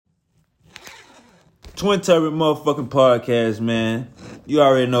Twin Turret motherfucking podcast, man. You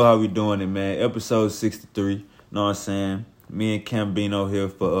already know how we doing it, man. Episode 63. Know what I'm saying? Me and Cambino here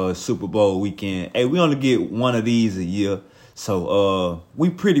for Super Bowl weekend. Hey, we only get one of these a year. So we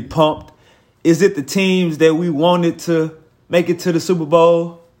pretty pumped. Is it the teams that we wanted to make it to the Super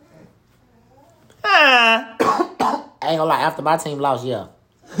Bowl? I ain't gonna lie, after my team lost, yeah.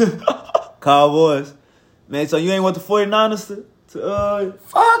 Cowboys. Man, so you ain't want the 49ers to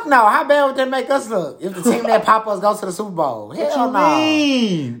Fuck no. How bad would that make us look if the team that pop us goes to the Super Bowl? Hell no.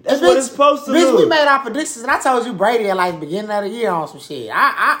 Mean? That's what it's supposed to bitch, look. we made our predictions, and I told you Brady at like the beginning of the year on some shit.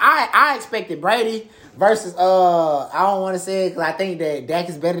 I expected Brady versus I don't want to say it because I think that Dak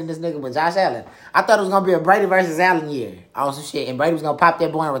is better than this nigga, but Josh Allen. I thought it was gonna be a Brady versus Allen year on some shit, and Brady was gonna pop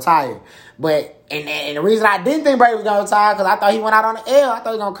that boy and retire. But and the reason I didn't think Brady was gonna retire because I thought he went out on the L. I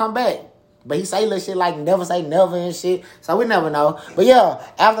thought he was gonna come back. But he say little shit like never say never and shit. So we never know. But yeah,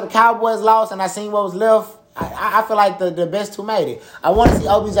 after the Cowboys lost and I seen what was left, I feel like the best two made it. I want to see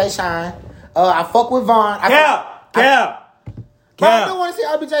OBJ shine. I fuck with Vaughn. Cap. I don't want to see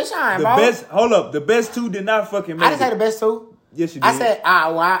OBJ shine, bro. The best two did not fucking make it. I didn't say the best two. Yes, you did. I said,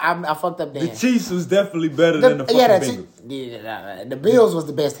 I fucked up then. The Chiefs was definitely better than the fucking Bengals. The Bills was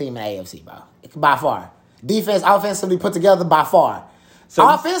the best team in the AFC, bro. By far. Defense, offensively put together by far. So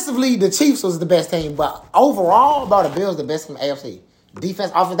offensively, the Chiefs was the best team, but overall, bro, the Bills the best team in AFC.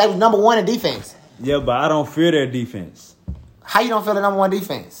 Defense, offense, they was number one in defense. Yeah, but I don't fear their defense. How you don't feel the number one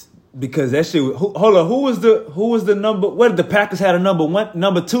defense? Because that shit. Hold on, who was the number? What did the Packers had a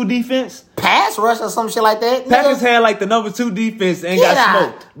number two defense? Pass rush or some shit like that. Packers had like the number two defense and got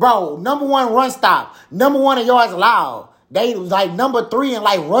smoked, bro. Number one run stop, number one in yards allowed. They was like number three in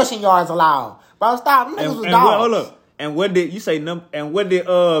like rushing yards allowed. Bro, stop. Niggas was dogs. Hold up. And what did you say? And what did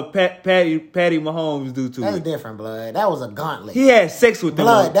Patty Mahomes do to That's it? different, blood. That was a gauntlet. He had sex with them.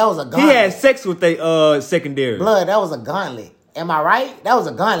 Blood. That was a gauntlet. He had sex with their secondary. Blood. That was a gauntlet. Am I right? That was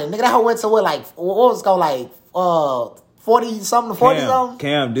a gauntlet. Nigga, that whole went to what was it called, like 40 something to 40 something?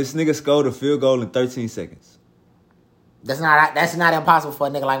 Cam, this nigga scored a field goal in 13 seconds. That's not impossible for a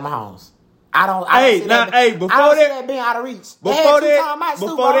nigga like Mahomes. I don't see that being out of reach. Before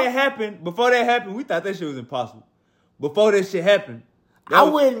that happened, we thought that shit was impossible. Before that shit happened, I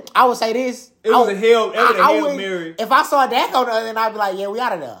would say this. It was a Hail Mary. If I saw Dak on the other end, I'd be like, yeah, we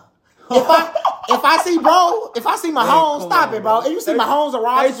out of there. If I see Mahomes, stop it, bro. If you see Mahomes or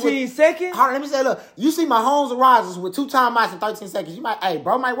Rodgers 13 seconds? Hold on, let me say, look. You see Mahomes or Rodgers with 2 timeouts in 13 seconds, you might,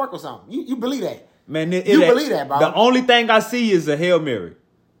 bro might work with something. You believe that. Man, you believe that, bro. The only thing I see is a Hail Mary.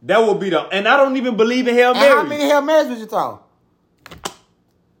 That will be and I don't even believe in Hail Marys. And how many Hail Marys would you throw?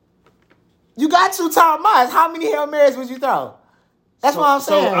 You got 2 timeouts. How many Hail Marys would you throw? That's what I'm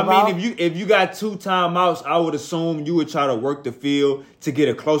saying, I mean, if you got 2 timeouts, I would assume you would try to work the field to get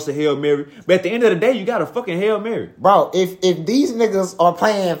a closer Hail Mary. But at the end of the day, you got a fucking Hail Mary. Bro, if these niggas are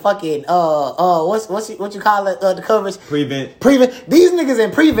playing fucking what you call it, the coverage? Prevent. These niggas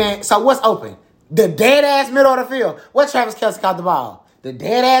in prevent, so what's open? The dead ass middle of the field. What Travis Kelce caught the ball? The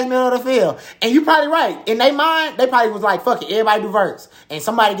dead ass middle of the field. And you probably right. In their mind, they probably was like, fuck it, everybody do verts. And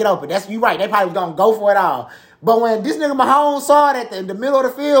somebody get open. That's you right. They probably was gonna go for it all. But when this nigga Mahomes saw that the middle of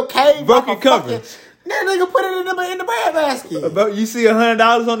the field caved, broken coverage. That nigga put it in the bread basket. You see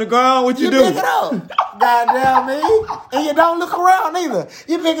 $100 on the ground, what you do? You pick it up. Goddamn me. And you don't look around either.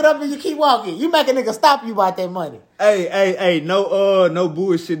 You pick it up and you keep walking. You make a nigga stop you about that money. Hey, no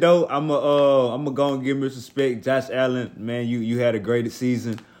bullshit though. I'ma go and give him respect. Josh Allen, man, you had a great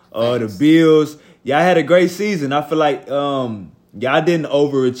season. The Bills, y'all had a great season. I feel like y'all didn't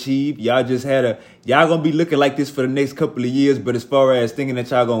overachieve. Y'all gonna be looking like this for the next couple of years, but as far as thinking that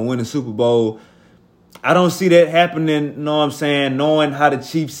y'all gonna win the Super Bowl, I don't see that happening, you know what I'm saying, knowing how the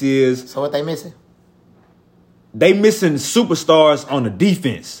Chiefs is. So what they missing? They missing superstars on the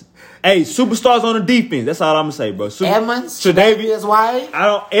defense. Hey, superstars on the defense. That's all I'm going to say, bro. Edmonds, Tre'Davious White.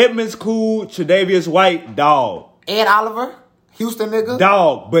 Edmonds cool, Tre'Davious White, dog. Ed Oliver, Houston nigga.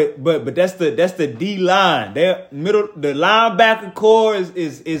 Dog, but that's the D line. The linebacker core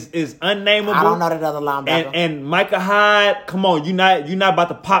is unnameable. I don't know that other linebacker. And Micah Hyde, come on, you not about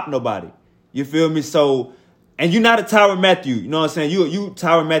to pop nobody. You feel me? So, and you're not a Tyrann Mathieu. You know what I'm saying? You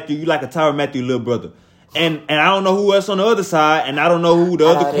Tyrann Mathieu. You like a Tyrann Mathieu little brother. And I don't know who else on the other side, and I don't know who the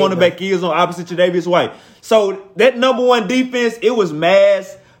other cornerback is on opposite Tre'Davious White. So that number one defense, it was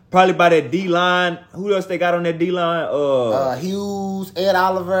masked probably by that D line. Who else they got on that D line? Hughes, Ed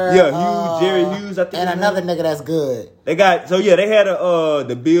Oliver. Yeah, Hughes, Jerry Hughes. I think. And another nigga that's good. They had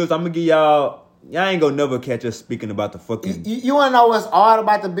the Bills. I'm gonna give y'all ain't gonna never catch us speaking about the fucking. You wanna know what's odd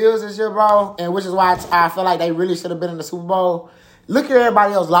about the Bills this year, bro? And which is why I feel like they really should have been in the Super Bowl. look at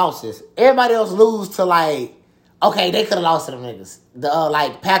everybody else losses. Everybody else lose to like, okay, they could have lost to them niggas. The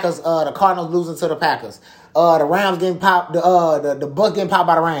like Packers, the Cardinals losing to the Packers. The Rams getting popped, the Bucks getting popped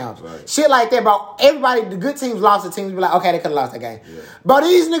by the Rams. Right. Shit like that, bro. Everybody, the good teams lost to teams, be like, okay, they could have lost that game. Yeah. But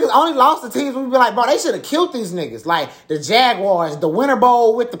these niggas only lost to teams, we be like, bro, they should have killed these niggas. Like, the Jaguars, the Winter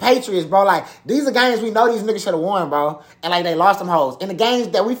Bowl with the Patriots, bro. Like, these are games we know these niggas should have won, bro. And, like, they lost them hoes. In the games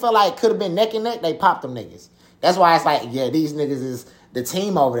that we feel like could have been neck and neck, they popped them niggas. That's why it's like, yeah, these niggas is the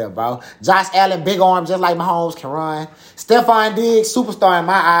team over there, bro. Josh Allen, big arm, just like Mahomes, can run. Stephon Diggs, superstar in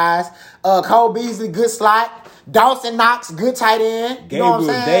my eyes. Cole Beasley, good slot. Dawson Knox, good tight end. You know what I'm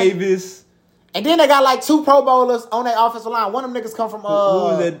Gabriel saying? Davis. And then they got like 2 Pro Bowlers on their offensive line. One of them niggas come from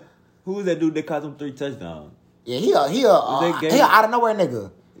Who was that dude that caught them 3 touchdowns? Yeah, he a out of nowhere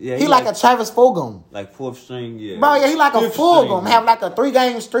nigga. Yeah, he like a Travis Fulgham. Like 4th string, yeah. Bro, yeah, he like a Fifth Fulgham. string. Have like a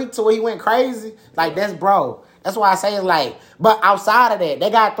 3-game streak to where he went crazy. Like, that's bro. That's why I say it's like, but outside of that,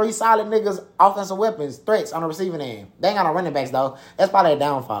 they got 3 solid niggas, offensive weapons, threats on the receiving end. They ain't got no running backs though. That's probably their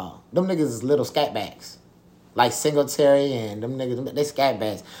downfall. Them niggas is little scat backs. Like Singletary and them niggas, they scat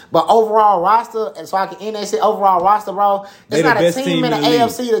backs. But overall roster, and so I can end that shit, overall roster, bro, They it's the not a best team team in the in the league.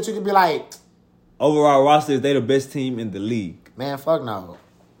 AFC that you can be like, Overall roster, they the best team in the league. man, fuck no.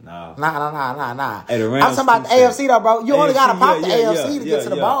 Nah. Nah. Hey, the Rams I'm talking about the too AFC though, bro. You only gotta pop the yeah, AFC to get to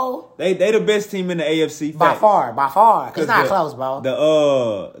the bowl. They the best team in the AFC. By facts. far. It's not the- close, bro.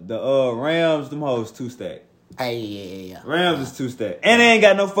 The Rams, them hoes 2 stack. Hey, yeah. Rams is 2 stack, and they ain't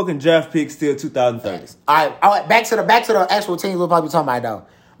got no fucking draft picks till 2030. All right, back to the actual teams we'll probably be talking about though.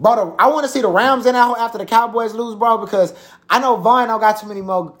 Bro, I want to see the Rams in that after the Cowboys lose, bro, because I know Vaughn don't got too many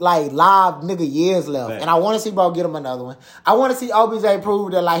more like live nigga years left, Right. and I want to see bro get him another one. I want to see OBJ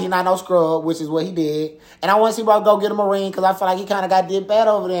prove that like he not no scrub, which is what he did, and I want to see bro go get him a ring because I feel like he kind of got did bad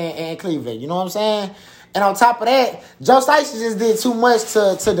over there in Cleveland. You know what I'm saying? And on top of that, Joe Shiesty just did too much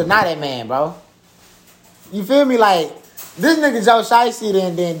to deny that man, bro. You feel me? Like, this nigga Joe Shiesty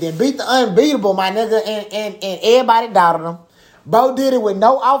then beat the unbeatable, my nigga, and everybody doubted him. Bro did it with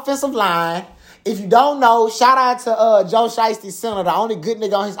no offensive line. If you don't know, shout out to Joe Shiesty Center, the only good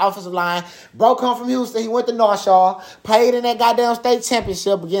nigga on his offensive line. Bro come from Houston. He went to North Shore. Played in that goddamn state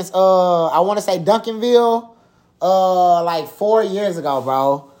championship against, I want to say Duncanville, like 4 years ago,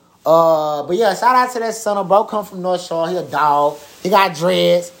 bro. But yeah, shout out to that center. Bro come from North Shore. He a dog. He got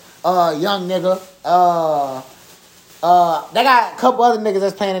dreads. Young nigga. They got a couple other niggas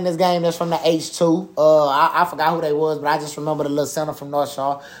that's playing in this game that's from the H2. I forgot who they was, but I just remember the little center from North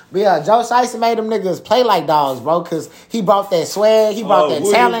Shore. But yeah, Joe Shiesty made them niggas play like dogs, bro, because he brought that swag, he brought that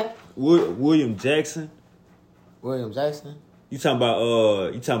talent. William Jackson. William Jackson? You talking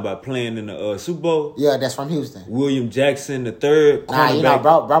about playing in the Super Bowl? Yeah, that's from Houston. William Jackson, the third. Nah, you know,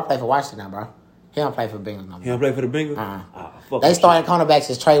 bro play for Washington now, bro. He don't play for the Bengals no more. He don't play for the Bengals? Fuck They started cornerbacks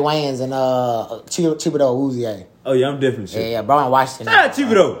as Trey Wayans and Thibodeau Uzier. Oh, yeah, I'm different shit. Yeah, bro in Washington. Shout out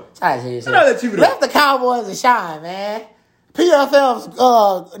Thibodeau. Shout out to you. Shout out to Thibodeau. Let the Cowboys and shine, man.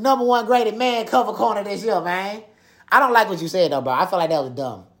 PFL's number 1 graded man cover corner this year, man. I don't like what you said, though, bro. I feel like that was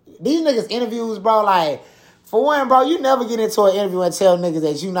dumb. These niggas interviews, bro, like, for one, bro, you never get into an interview and tell niggas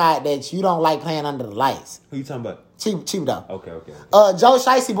that you don't like playing under the lights. Who you talking about? Thibodeau. Okay. Joe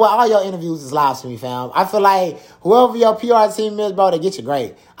Shiesty, boy, all your interviews is live to me, fam. I feel like whoever your PR team is, bro, they get you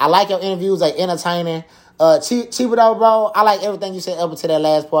great. I like your interviews, they entertaining. Thibodeau, bro, I like everything you said up until that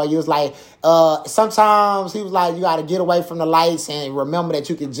last part. You was like, sometimes he was like, you got to get away from the lights and remember that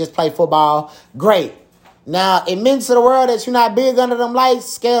you can just play football. Great. Now, it means to the world that you're not big under them lights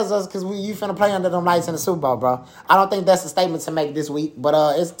scares us because you finna play under them lights in the Super Bowl, bro. I don't think that's a statement to make this week, but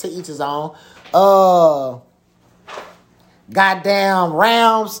it's to each his own. Goddamn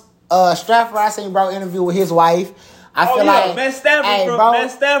Rams, Stafford, I seen bro interview with his wife. I feel like Matt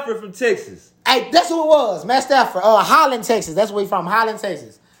Stafford from Texas. Hey, that's who it was. Matt Stafford. Holland, Texas. That's where he from. Holland,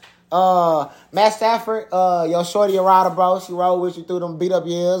 Texas. Matt Stafford, your shorty rider, bro. She rode with you through them beat up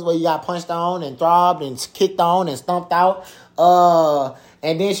years where you got punched on and throbbed and kicked on and stumped out.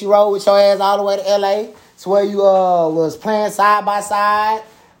 And then she rode with your ass all the way to LA. It's where you was playing side by side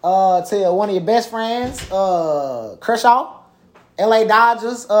to one of your best friends, Kershaw, LA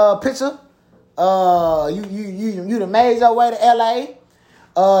Dodgers pitcher. You done made your way to LA.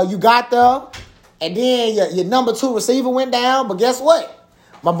 You got there, and then your number 2 receiver went down. But guess what?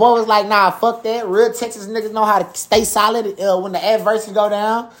 My boy was like, nah, fuck that. Real Texas niggas know how to stay solid when the adversity go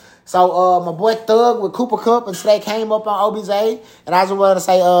down. So my boy Thug with Cooper Kupp and today came up on OBJ. And I just wanted to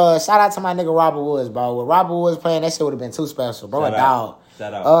say, shout out to my nigga Robert Woods, bro. With Robert Woods playing, that shit would have been too special, bro. Shout a dog.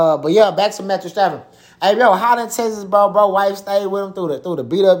 Shout out. But yeah, back to Matthew Stafford. Hey, bro, Holland, Texas, bro. Wife stayed with him through the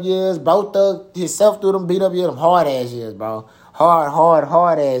beat up years. Bro Thug himself through them beat up years, them hard ass years, bro.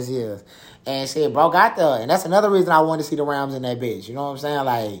 hard ass years. And shit, bro got there. And that's another reason I wanted to see the Rams in that bitch. You know what I'm saying?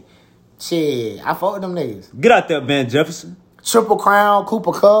 Like, shit, I fuck with them niggas. Get out there, Van Jefferson. Triple Crown,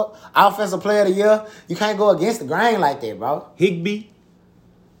 Cooper Kupp, Offensive Player of the Year. You can't go against the grain like that, bro. Higbee.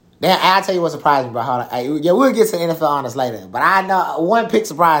 Then I'll tell you what surprised me, bro. Hold on. Yeah, we'll get to the NFL honors later. But I know one pick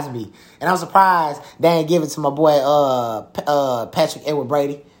surprised me. And I'm surprised they ain't give it to my boy Patrick Edward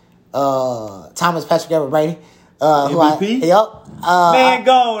Brady. Thomas Patrick Edward Brady. MVP? Yup. Man,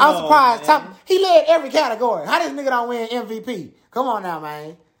 go on. I'm surprised. He led every category. How this nigga don't win MVP? Come on now,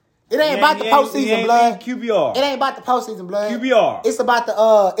 man. It ain't about the postseason, blood. QBR. It ain't about the postseason, blood. QBR. It's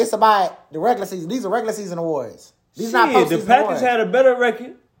about the regular season. These are regular season awards. These not postseason awards. The Packers had a better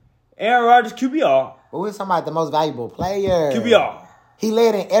record. Aaron Rodgers, QBR. But we're talking about the most valuable player. QBR. He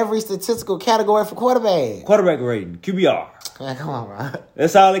led in every statistical category for quarterback. Quarterback rating, QBR. Man, come on, bro.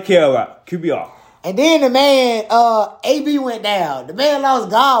 That's all they care about, QBR. And then the man, AB went down. The man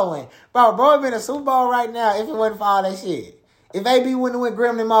lost Godwin. Bro been in a Super Bowl right now if it wasn't for all that shit. If AB wouldn't have went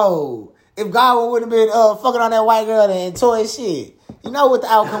Gremlin mode. If Godwin would have been fucking on that white girl and tore his shit. You know what the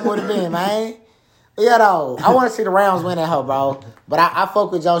outcome would have been, man. But yeah, though, I want to see the Rams win that hoe, bro. But I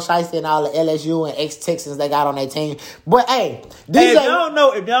fuck with Joe Shiesty and all the LSU and ex-Texans they got on their team. But, hey, if y'all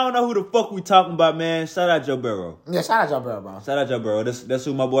don't know who the fuck we talking about, man, shout out Joe Burrow. Yeah, shout out Joe Burrow, bro. Shout out Joe Burrow. That's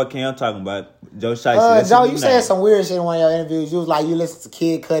who my boy Cam talking about. Joe Shiesty. Joe, you said some weird shit in one of your interviews. You was like, you listen to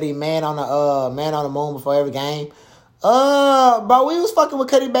Kid Cudi, Man on the Moon before every game. Bro, we was fucking with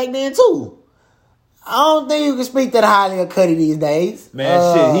Cudi back then, too. I don't think you can speak that highly of Cudi these days.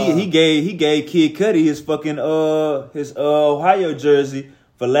 Man, shit, he gave Kid Cudi his fucking his Ohio jersey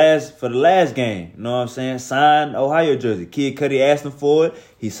for the last game. You know what I'm saying? Signed Ohio jersey. Kid Cudi asked him for it.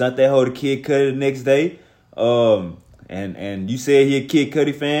 He sent that hoe to Kid Cudi the next day. And you said he a Kid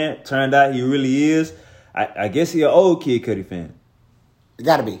Cudi fan. Turned out he really is. I guess he an old Kid Cudi fan. It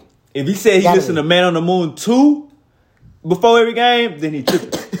gotta be. If he said he listened to Man on the Moon 2 before every game, then he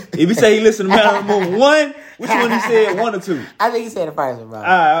tripping. If he say he listened to Man on the Moon 1, which one he said, 1 or 2? I think he said the first one, bro. All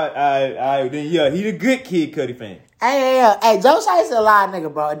right. Then, yeah, he the good Kid Cudi fan. Hey, Joe Shiesty a live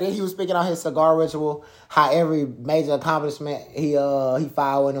nigga, bro. And then he was speaking on his cigar ritual, how every major accomplishment he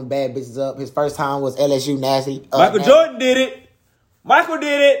fired them bad bitches up. His first time was LSU nasty. Michael Jordan did it. Michael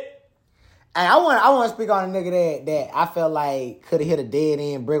did it. Hey, I want to speak on a nigga that I felt like could have hit a dead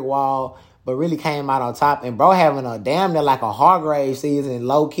end brick wall, but really came out on top. And bro having a damn near like a Hargrave season,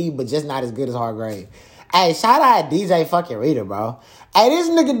 low key, but just not as good as Hargrave. Hey, shout out DJ fucking Rita, bro. Hey, this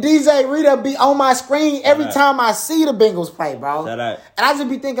nigga DJ Rita be on my screen every time I see the Bengals play, bro. Shout out. And I just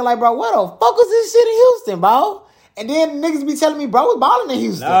be thinking like, bro, what the fuck was this shit in Houston, bro? And then niggas be telling me, bro, was balling in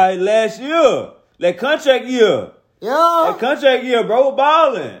Houston. Nah, last year. That contract year. Yeah. That contract year, bro,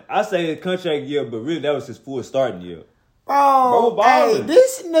 balling. I say contract year, but really that was his full starting year. Bro, hey,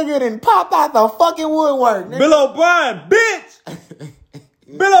 this nigga done popped out the fucking woodwork, nigga. Bill O'Brien, bitch!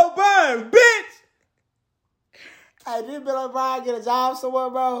 Bill O'Brien, bitch! Hey, did Bill O'Brien get a job somewhere,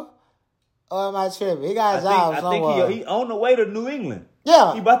 bro? Or am I tripping? He got a job somewhere. I think he on the way to New England.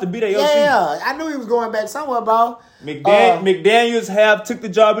 Yeah. He about to be there. Yeah. I knew he was going back somewhere, bro. McDaniels took the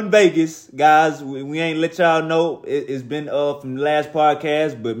job in Vegas. Guys, we ain't let y'all know. It's been from the last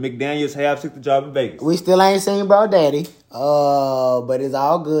podcast, but McDaniels took the job in Vegas. We still ain't seen Bro Daddy. But it's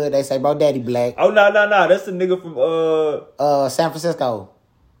all good. They say Bro Daddy black. Oh, no. That's the nigga from San Francisco.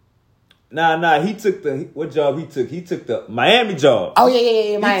 Nah, he took what job he took? He took the Miami job. Oh,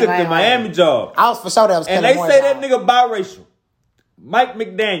 yeah. He took the Miami job. I was for sure that was and they say that nigga biracial. Mike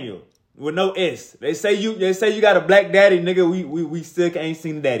McDaniel with no S. They say you got a black daddy, nigga. We still ain't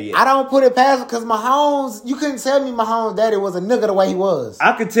seen the daddy yet. I don't put it past him because Mahomes, you couldn't tell me Mahomes' daddy was a nigga the way he was.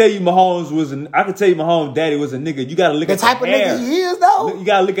 I could tell you Mahomes daddy was a nigga. You gotta look at the hair. The type of nigga he is, though. You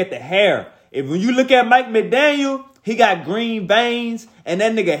gotta look at the hair. When you look at Mike McDaniel, he got green veins, and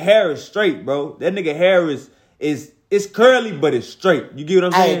that nigga hair is straight, bro. That nigga hair is curly, but it's straight. You get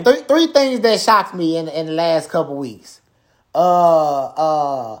what I'm saying? Hey, three things that shocked me in the last couple weeks.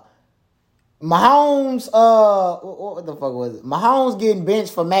 Mahomes, what the fuck was it? Mahomes getting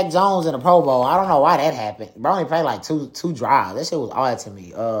benched for Mac Jones in the Pro Bowl. I don't know why that happened. Bro only played like two drives. That shit was odd to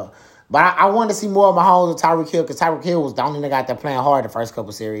me. But I wanted to see more of Mahomes and Tyreek Hill because Tyreek Hill was the only nigga out there playing hard the first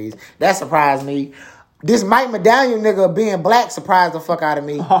couple series. That surprised me. This Mike McDaniel nigga being black surprised the fuck out of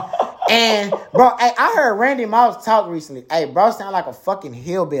me. And, bro, hey, I heard Randy Moss talk recently. Hey, bro sound like a fucking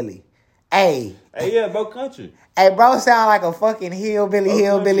hillbilly. Hey, yeah, bro, country. Hey, bro sound like a fucking hillbilly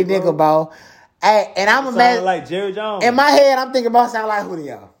nigga, bro. Hey, and I'm imagining like Jerry Jones. In my head, I'm thinking bro sound like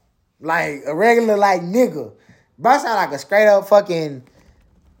Julio. Like a regular, like, nigga. Bro sound like a straight up fucking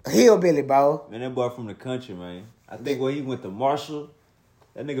hillbilly, bro. Man, that boy from the country, man. I think when he went to Marshall,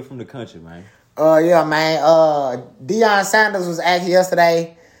 that nigga from the country, man. Yeah, man. Deion Sanders was asked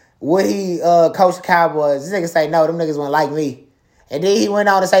yesterday, would he coach the Cowboys? This nigga say no, them niggas wouldn't like me. And then he went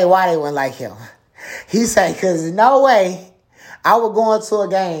on to say why they wouldn't like him. He said, because there's no way I would go into a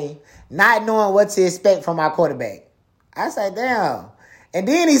game not knowing what to expect from my quarterback. I said, damn. And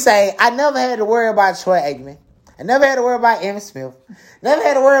then he say, I never had to worry about Troy Aikman. I never had to worry about Emmitt Smith. Never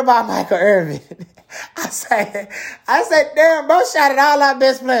had to worry about Michael Irvin. I said, damn, bro shot at all our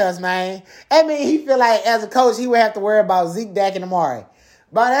best players, man. I mean, he feel like as a coach, he would have to worry about Zeke, Dak, and Amari.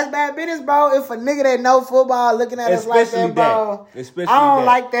 Bro, that's bad business, bro. If a nigga that know football looking at us like that, bro, I don't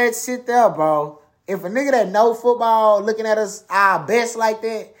like that shit there, bro. If a nigga that know football looking at us our best like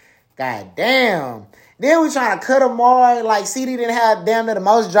that, god damn. Then we trying to cut Amari like CD didn't have damn near the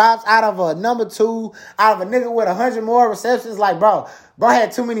most drops out of a number 2, out of a nigga with 100 more receptions. Like, bro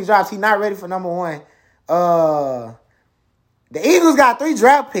had too many drops. He not ready for number 1. The Eagles got 3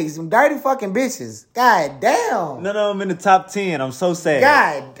 draft picks. Some dirty fucking bitches. God damn. None of them in the top 10. I'm so sad.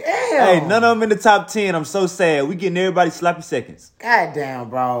 God damn. Hey, none of them in the top 10. I'm so sad. We getting everybody sloppy seconds. God damn,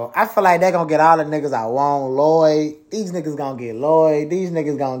 bro. I feel like they gonna get all the niggas I want. Lloyd. These niggas gonna get Lloyd. These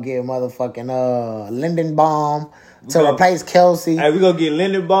niggas gonna get motherfucking Lindenbaum to replace Kelsey. Hey, we gonna get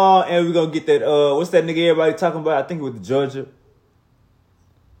Lindenbaum and we gonna get that, what's that nigga everybody talking about? I think he went to Georgia.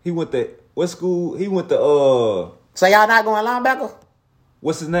 He went to, what school? He went to, So y'all not going linebacker?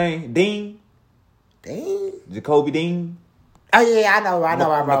 What's his name? Dean? Jacoby Dean? Oh, yeah, I know,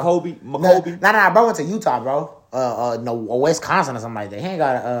 bro. McCoby? No, bro went to Utah, bro. No, Wisconsin or something like that. He ain't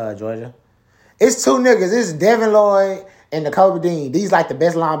got Georgia. It's 2 niggas. It's Devin Lloyd and Jacoby Dean. These like the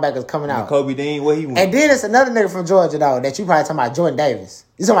best linebackers coming out. Jacoby Dean, where he went? And then it's another nigga from Georgia, though, that you probably talking about, Jordan Davis.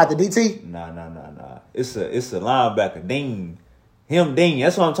 You talking about the DT? Nah. It's a linebacker, Dean. Him, Dean.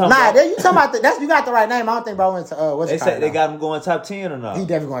 That's what I'm talking about. Nah, you talking about you got the right name. I don't think bro went to They said they got him going top 10 or not? He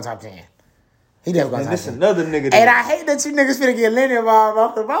definitely going top 10. He definitely going top 10. This another nigga. And I hate that you niggas finna get Lindenbaum, bro.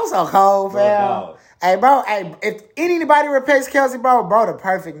 Cause bro so cold, fam. Hey, bro. Hey, if anybody replace Kelsey, bro, the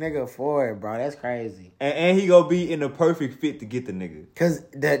perfect nigga for it, bro. That's crazy. And he gonna be in the perfect fit to get the nigga. Cause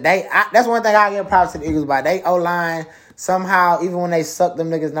that's one thing I give props to the Eagles about. They O-line somehow, even when they suck, them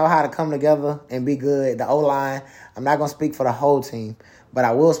niggas know how to come together and be good. The O-line. I'm not gonna speak for the whole team, but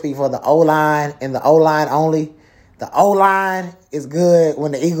I will speak for the O-line and the O-line only. The O-line is good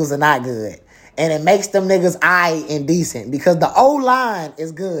when the Eagles are not good. And it makes them niggas eye and decent because the O-line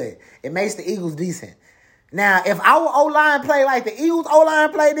is good. It makes the Eagles decent. Now, if our O-line play like the Eagles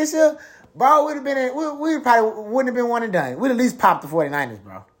O-line played this year, bro, we probably wouldn't have been one and done. We'd at least popped the 49ers,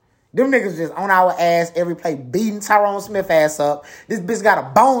 bro. Them niggas just on our ass every play, beating Tyrone Smith ass up. This bitch got a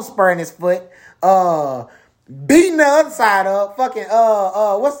bone spur in his foot. Beating the other side up. Fucking,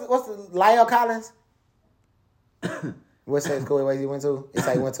 what's the Lyle Collins? What state school he went to? It's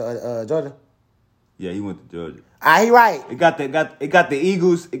like he went to Georgia. Yeah, he went to Georgia. He right. It got the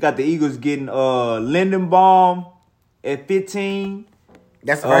Eagles. It got the Eagles getting Lindenbaum at 15.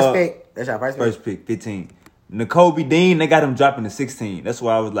 That's the first pick. That's your first pick. First pick, 15. Nakobe Dean, they got him dropping to 16. That's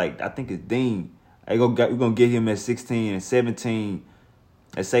why I was like, I think it's Dean. We're gonna get him at 16 and 17.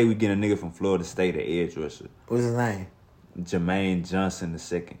 Let's say we get a nigga from Florida State at edge rusher. What's his name? Jermaine Johnson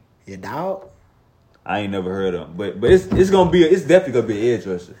II. Your dog? I ain't never heard of him, but it's definitely gonna be an edge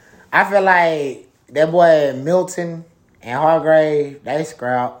rusher. I feel like that boy Milton and Hargrave, they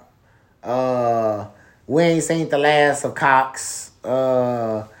scrap. We ain't seen the last of Cox.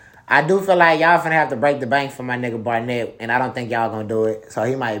 I do feel like y'all finna have to break the bank for my nigga Barnett, and I don't think y'all gonna do it. So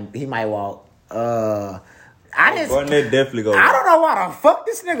he might walk. Barnett definitely go. I don't know why the fuck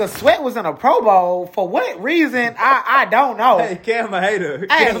this nigga Sweat was in a Pro Bowl. For what reason? I don't know. Hey, Cam a hater.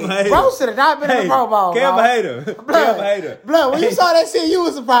 Hey, bro should have not been in the Pro Bowl. Cam a hater. Cam a hater. Blood, when you saw that shit, you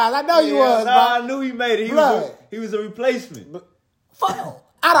was surprised. I know you was, bro. I knew he made it. He was a replacement. Fuck.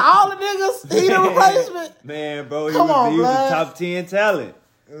 Out of all the niggas, he the replacement? Man, bro, he was a top 10 talent.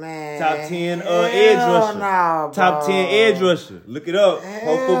 Man. Top 10 edge rusher. Nah, top 10 edge rusher. Look it up.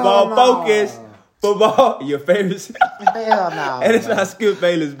 Football Focus. Football, your favorite. Hell no. And it's how Skip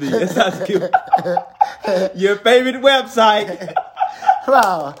Bayless be. That's how Skip. Your favorite website.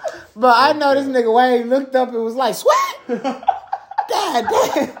 Bro, I know this nigga Wayne looked up and was like, Sweat? God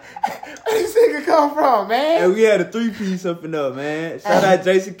damn. Where this nigga come from, man? And we had a 3-piece up and up, man. Shout out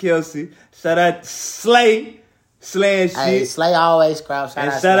Jason Kelsey. Shout out Slay. Slaying shit. Hey, Slay always scraps.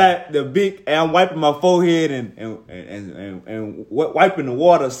 Shout out the big. And I'm wiping my forehead and wiping the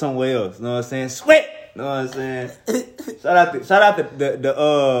water somewhere else. You know what I'm saying? Sweat. You know what I'm saying? shout out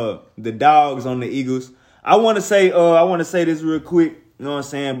the dogs on the Eagles. I want to say this real quick. You know what I'm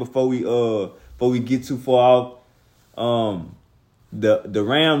saying? Before we get too far off. The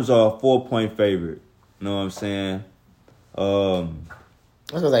Rams are a 4-point favorite. You know what I'm saying? That's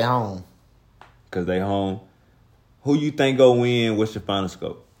because they home. Because they home. Who you think go win? What's your final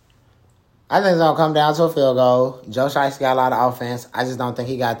score? I think it's going to come down to a field goal. Joe Shiesty got a lot of offense. I just don't think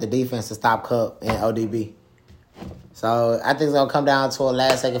he got the defense to stop Kupp and ODB. So I think it's going to come down to a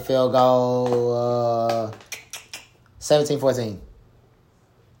last-second field goal, 17-14.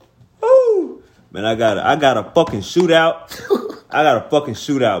 Woo! Man, I got a fucking shootout. I got a fucking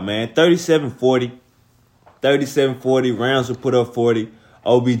shootout, man. 37-40. 37-40. Rams will put up 40.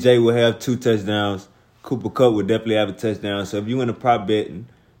 OBJ will have 2 touchdowns. Cooper Kupp will definitely have a touchdown. So if you in the prop betting,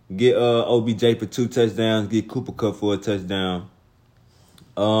 get OBJ for 2 touchdowns. Get Cooper Kupp for a touchdown.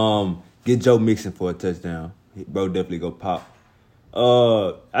 Get Joe Mixon for a touchdown. Bro definitely go pop.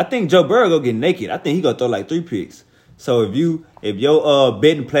 I think Joe Burrow go get naked. I think he gonna throw like 3 picks. So if your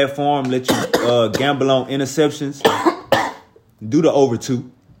betting platform let you gamble on interceptions, do the over 2.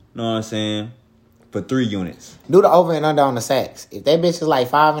 You know what I'm saying? For 3 units. Do the over and under on the sacks. If that bitch is like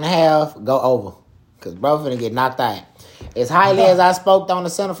 5.5, go over. Because bro finna get knocked out. As highly as I spoke on the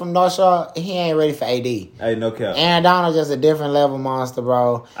center from North Shore, he ain't ready for AD. Hey, no cap. Aaron Donald's just a different level monster,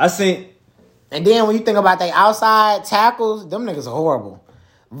 bro. I seen... And then when you think about the outside tackles, them niggas are horrible.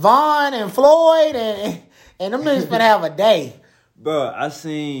 Vaughn and Floyd and them niggas finna have a day. Bro, I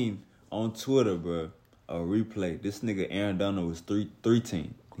seen on Twitter, bro, a replay. This nigga Aaron Donald was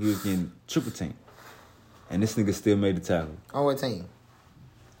 3-team. He was getting triple team. And this nigga still made the tackle. On what team?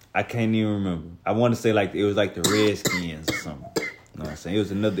 I can't even remember. I want to say like it was like the Redskins or something. You know what I'm saying? It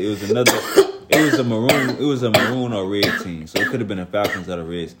was a maroon or red team. So it could have been the Falcons or the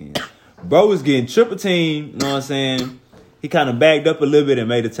Redskins. Bro was getting triple team, you know what I'm saying? He kind of backed up a little bit and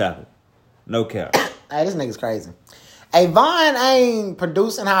made a tackle. No cap. Hey, this nigga's crazy. Hey, Vaughn ain't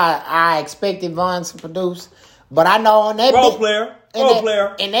producing how I expected Vaughn to produce. But I know on that role player.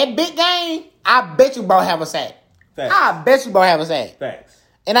 In that big game, I bet you bro have a sack. Facts. I bet you bro have a sack. Facts.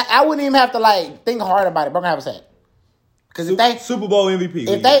 And I wouldn't even have to like think hard about it. Bro gonna have a sack. Because if they Super Bowl MVP.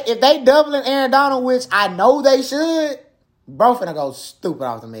 If they doubling Aaron Donald, which I know they should, bro finna go stupid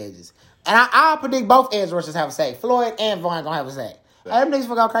off them edges. And I'll predict both edge rushers have a sack. Floyd and Vaughn gonna have a sack. Hey, them niggas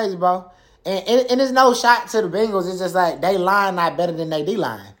finna go crazy, bro. And it's no shot to the Bengals. It's just like they line not better than they D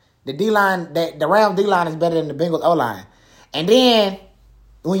line. The D line, the Rams D line is better than the Bengals O line. And then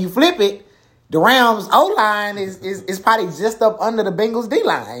when you flip it, the Rams O-line is probably just up under the Bengals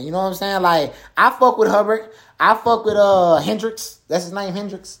D-line. You know what I'm saying? Like, I fuck with Hubbard. I fuck with Hendricks. That's his name,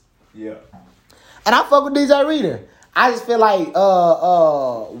 Hendricks? Yeah. And I fuck with DJ Reader. I just feel like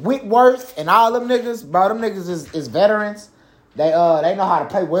Whitworth and all them niggas, bro, them niggas is veterans. They know how to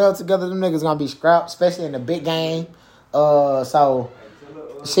play well together. Them niggas gonna be scrapped, especially in the big game. So,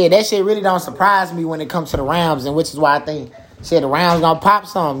 shit, that shit really don't surprise me when it comes to the Rams, and which is why I think... Shit, the Rams gonna pop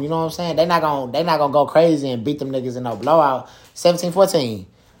some, you know what I'm saying? They not gonna go crazy and beat them niggas in no blowout. 17-14.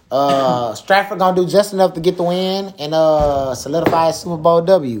 Stratford gonna do just enough to get the win and solidify his Super Bowl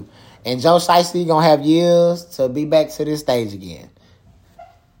W. And Joe Shiesty gonna have years to be back to this stage again.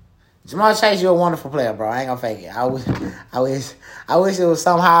 Jamal Chase, you're a wonderful player, bro. I ain't gonna fake it. I wish it was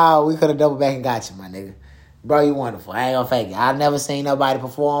somehow we could have doubled back and got you, my nigga. Bro, you wonderful. I ain't gonna fake it. I've never seen nobody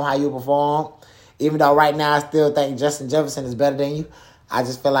perform how you perform. Even though right now I still think Justin Jefferson is better than you, I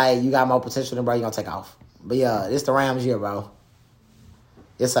just feel like you got more potential than bro. You gonna take off. But yeah, it's the Rams year, bro.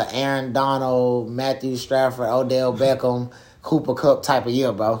 It's a Aaron Donald, Matthew Stafford, Odell Beckham, Cooper Kupp type of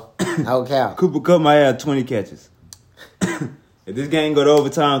year, bro. No cap. Cooper Kupp might have 20 catches. If this game go to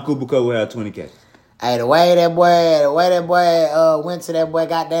overtime, Cooper Kupp will have 20 catches. Hey, the way that boy went to that boy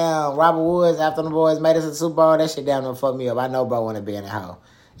goddamn Robert Woods after the boys made us a Super Bowl, that shit damn near fucked me up. I know bro want to be in the house.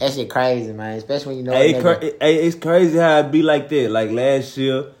 That shit crazy, man. Especially when you know. It's crazy how it be like that. Like last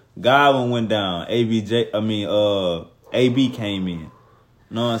year, Godwin went down. AB came in. You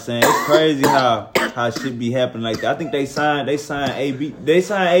know what I'm saying? It's crazy how shit be happening like that. I think they signed AB. They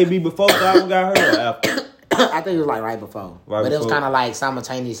signed AB before Godwin got hurt or after. I think it was like right before. But it was kind of like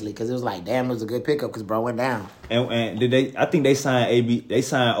simultaneously because it was like, damn, it was a good pickup because bro went down. And did they? I think they signed AB. They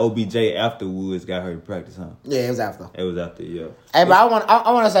signed OBJ after Woods got hurt in practice, huh? Yeah, it was after. It was after, yeah. Hey, but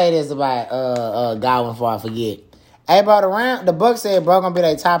I want to say this about Godwin before I forget. Hey, bro, the Bucs said bro gonna be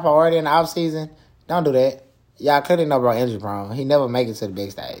their top priority in the offseason. Don't do that. Y'all clearly know bro injury prone. He never make it to the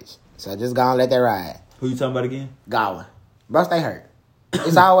big stage. So just gonna let that ride. Who you talking about again? Godwin. Bro, stay hurt.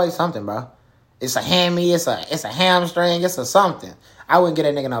 It's always something, bro. It's a hammy, it's a hamstring, it's a something. I wouldn't get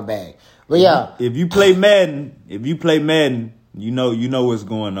that nigga no bag. But yeah. If you play Madden, you know what's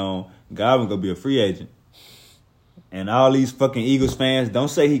going on. Godwin gonna be a free agent. And all these fucking Eagles fans, don't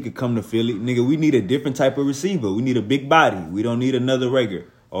say he could come to Philly. Nigga, we need a different type of receiver. We need a big body. We don't need another Rager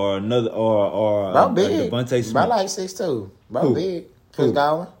or another or Bro big. Devontae Smith. Bro like 6'2". Bro Who? big. Chris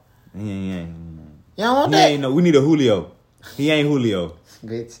Godwin. He ain't. You don't want He that? ain't no. We need a Julio. He ain't Julio.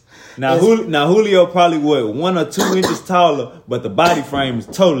 Bitch. Now, Julio probably 1 or 2 inches taller, but the body frame is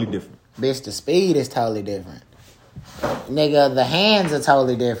totally different. Bitch, the speed is totally different. Nigga, the hands are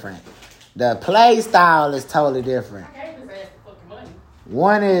totally different. The play style is totally different.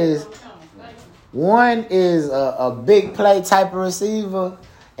 One is a big play type of receiver,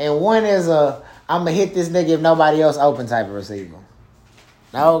 and one is a I'm gonna hit this nigga if nobody else open type of receiver.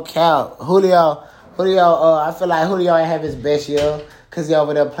 No cap. Julio, I feel like Julio ain't have his best year because he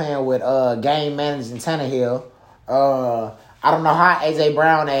over there playing with game managing Tannehill. I don't know how AJ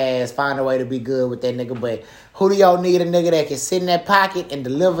Brown ass find a way to be good with that nigga, but Julio need a nigga that can sit in that pocket and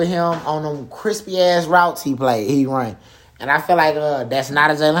deliver him on them crispy ass routes he run. And I feel like that's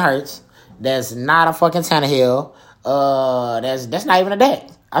not a Jalen Hurts. That's not a fucking Tannehill. That's not even a Dak.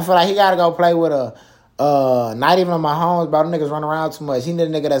 I feel like he gotta go play with not even on Mahomes, bro. Them niggas run around too much. He need a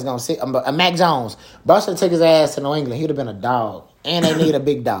nigga that's gonna sit. Mac Jones. Bro should take his ass to New England. He'd have been a dog. And they need a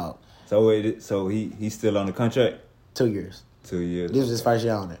big dog. So he's still on the contract? 2 years. 2 years. This was his first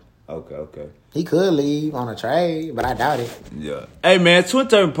year on it. Okay. He could leave on a trade, but I doubt it. Yeah. Hey, man, Twin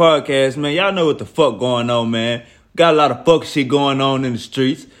Turn Podcast, man. Y'all know what the fuck going on, man. Got a lot of fuck shit going on in the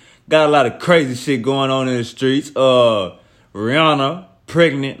streets. Got a lot of crazy shit going on in the streets. Rihanna,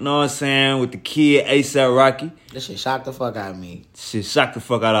 pregnant, know what I'm saying, with the kid, A$AP Rocky. This shit shocked the fuck out of me. Shit shocked the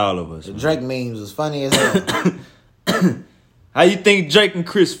fuck out of all of us. The Drake memes was funny as hell. How you think Drake and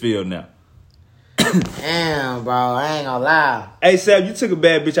Chris feel now? Damn, bro. I ain't gonna lie. A$AP, you took a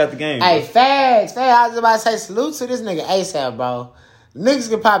bad bitch out the game. Hey, bro. facts. I was about to say salute to this nigga A$AP, bro. Niggas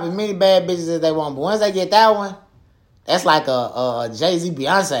can pop as many bad bitches as they want, but once they get that one, that's like a Jay-Z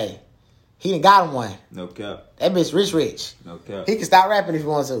Beyonce. He done got him one. No cap. That bitch rich. No cap. He can stop rapping if he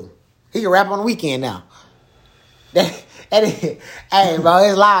wants to. He can rap on the weekend now. Hey, bro,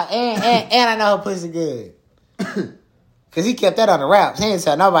 it's live. And I know her pussy good. Because he kept that on the raps. He didn't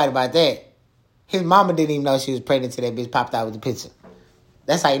tell nobody about that. His mama didn't even know she was pregnant till that bitch popped out with the picture.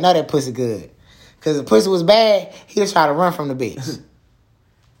 That's how you know that pussy good. Because if the pussy was bad, he'd try to run from the bitch.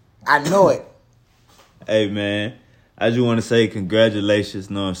 I know it. Hey, man. I just want to say congratulations,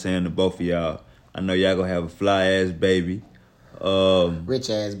 know what I'm saying, to both of y'all. I know y'all gonna have a fly-ass baby.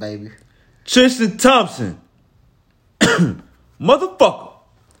 Rich-ass baby. Tristan Thompson. Motherfucker.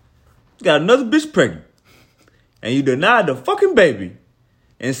 Got another bitch pregnant. And you denied the fucking baby.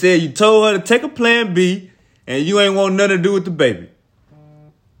 And said you told her to take a plan B and you ain't want nothing to do with the baby.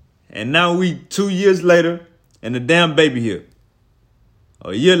 And now we 2 years later and the damn baby here.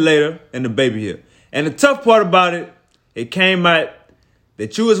 A year later and the baby here. And the tough part about it, it came out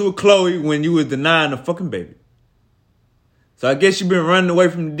that you was with Chloe when you was denying the fucking baby. So I guess you been running away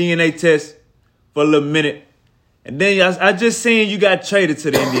from the DNA test for a little minute. And then I just seen you got traded to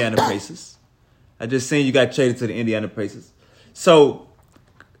the Indiana Pacers. So,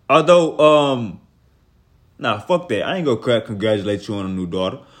 although, fuck that. I ain't gonna congratulate you on a new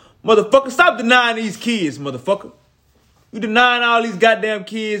daughter. Motherfucker, stop denying these kids, motherfucker. You denying all these goddamn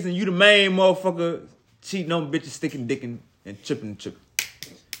kids and you the main motherfucker cheating on bitches, sticking dick and tripping.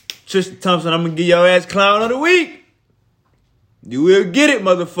 Tristan Thompson, I'm gonna give your ass clown of the week. You will get it,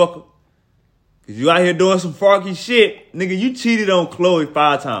 motherfucker. Cause you out here doing some farky shit. Nigga, you cheated on Chloe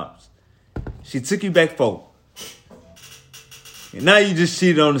 5 times. She took you back 4. And now you just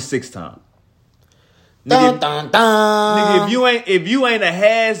cheated on the 6th time. Nigga, nigga, if you ain't a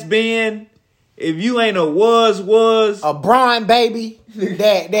has-been, if you ain't a was, a Brian baby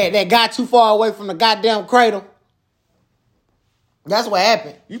that got too far away from the goddamn cradle. That's what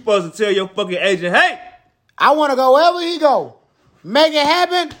happened. You supposed to tell your fucking agent, hey, I want to go wherever he go. Make it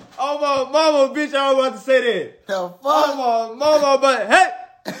happen. Oh, my mama, bitch, I was about to say that. The fuck? Mama, but hey.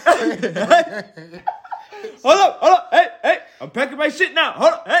 Hold up. Hey. I'm packing my shit now.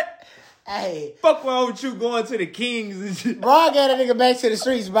 Hold up, hey. Hey. Fuck wrong with you going to the Kings and shit. Bro, I got that nigga back to the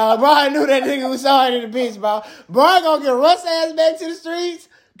streets, bro. Bro, I knew that nigga was so hard in the bitch, bro. Bro, I gonna get Russ ass back to the streets.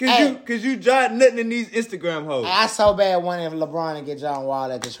 Cause you drive nothing in these Instagram hoes. I so bad wanted LeBron to get John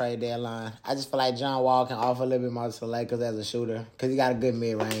Wall at the trade deadline. I just feel like John Wall can offer a little bit more to the Lakers as a shooter. Cause he got a good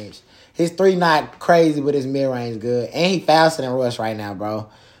mid-range. His 3 not crazy, but his mid-range good. And he faster than Russ right now, bro.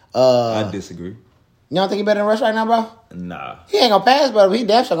 I disagree. You don't think he better than Russ right now, bro? Nah. He ain't gonna pass better, but he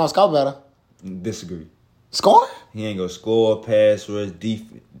damn sure gonna score better. Disagree. Score? He ain't gonna score, pass, rush,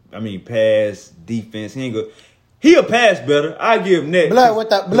 pass, defense. He ain't gonna. He a pass better. I give him that.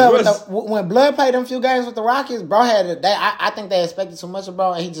 When Blood played them few games with the Rockets, bro I think they expected too much of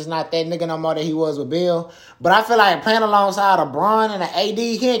bro, and he just not that nigga no more that he was with Bill. But I feel like playing alongside a Bron and an AD,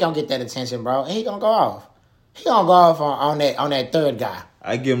 he ain't gonna get that attention, bro. And he gonna go off. He gonna go off on that third guy.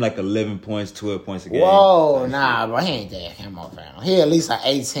 I give him like 11 points, 12 points a game. Whoa, nah, bro, he ain't that. Come on, fam. He at least like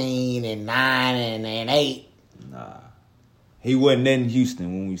 18 and 9 and 8. Nah. He wasn't in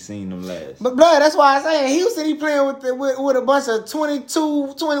Houston when we seen him last. But, blood, that's why I say Houston, he playing with a bunch of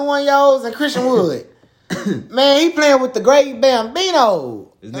 22, 21-year-olds and Christian Wood. Man, he playing with the great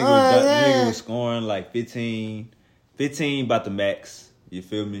Bambino. This nigga was scoring like 15 about the max. You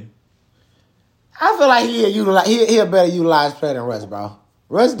feel me? I feel like he a better utilized player than Russ, bro.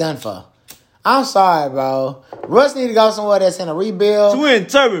 Russ done for. I'm sorry, bro. Russ need to go somewhere that's in a rebuild. Twin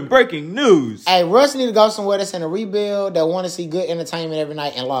Turbine, breaking news. Hey, Russ need to go somewhere that's in a rebuild that want to see good entertainment every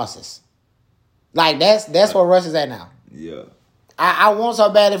night and losses. Like, that's where Russ is at now. Yeah. I want so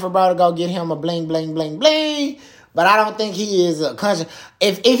badly for bro to go get him a bling, bling, bling, bling, but I don't think he is a country.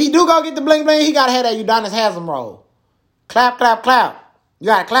 If he do go get the bling, bling, he got to have that Udonis Haslam role. Clap, clap, clap. You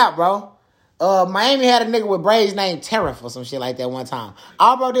got to clap, bro. Miami had a nigga with braids named Tariff or some shit like that one time.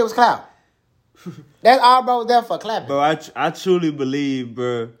 All bro did was clap. That's all bro was there for, clapping. Bro, I truly believe,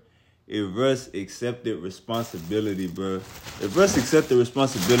 bro, if Russ accepted responsibility, bro. If Russ accepted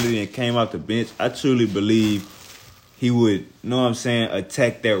responsibility and came off the bench, I truly believe he would, you know what I'm saying,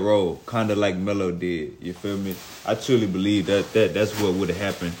 attack that role, kind of like Melo did. You feel me? I truly believe that's what would have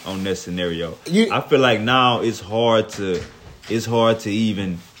happened on that scenario. I feel like now it's hard to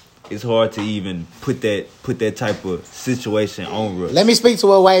even put that type of situation on Russ. Let me speak to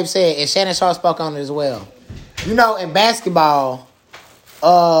what Wave said, and Shannon Sharp spoke on it as well. You know, in basketball,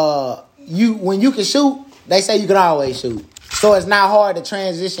 when you can shoot, they say you can always shoot. So it's not hard to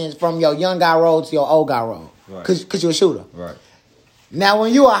transition from your young guy role to your old guy role. Right. Because you're a shooter. Right. Now,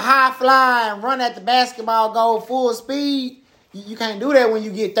 when you a high fly and run at the basketball goal full speed, you can't do that when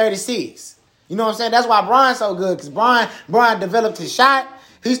you get 36. You know what I'm saying? That's why Bron's so good, because Bron developed his shot.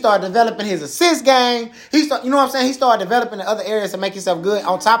 He started developing his assist game. You know what I'm saying? He started developing the other areas to make himself good,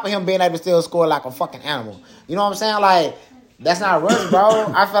 on top of him being able to still score like a fucking animal. You know what I'm saying? Like, that's not Russ,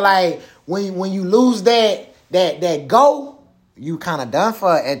 bro. I feel like when you lose that goal, you kind of done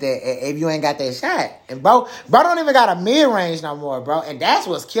for if you ain't got that shot. And bro don't even got a mid-range no more, bro. And that's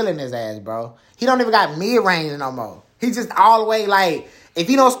what's killing his ass, bro. He don't even got mid-range no more. He just all the way, like, if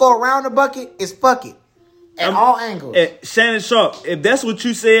he don't score around the bucket, it's fuck it. At all angles. Shannon Sharp, if that's what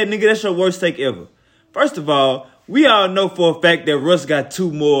you said, nigga, that's your worst take ever. First of all, we all know for a fact that Russ got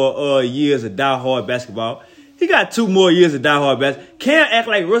 2 more years of die-hard basketball. He got 2 more years of die-hard basketball. Can't act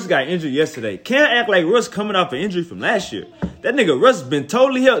like Russ got injured yesterday. Can't act like Russ coming off an injury from last year. That nigga Russ has been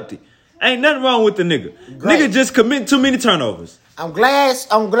totally healthy. Ain't nothing wrong with the nigga. Great. Nigga just committing too many turnovers. I'm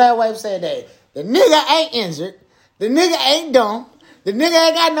glad Wave said that. The nigga ain't injured. The nigga ain't dumb. The nigga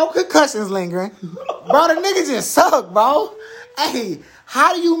ain't got no concussions lingering. Bro, the nigga just suck, bro. Hey,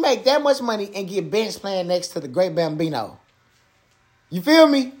 how do you make that much money and get benched playing next to the great Bambino? You feel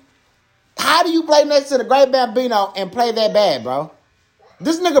me? How do you play next to the great Bambino and play that bad, bro?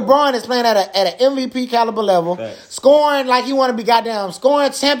 This nigga Bron is playing at an MVP caliber level, scoring like he want to be goddamn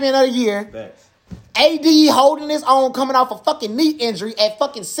scoring champion of the year. Facts. AD holding his own, coming off a fucking knee injury at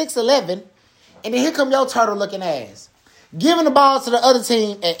fucking 6'11", and then here come your turtle looking ass, giving the ball to the other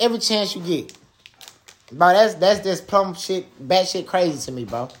team at every chance you get. Bro, that's just plumb shit, bad shit crazy to me,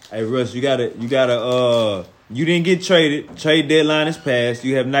 bro. Hey Russ, you didn't get traded. Trade deadline is passed.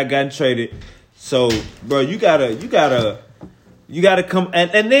 You have not gotten traded. So, bro, you gotta come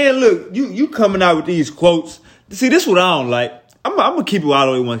and then look, you coming out with these quotes. See, this is what I don't like. I'm gonna keep it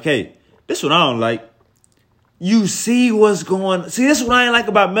all the way 1K. This is what I don't like. You see what's going on. See, this is what I ain't like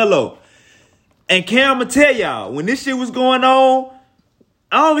about Melo. And Cam, I'ma tell y'all, when this shit was going on,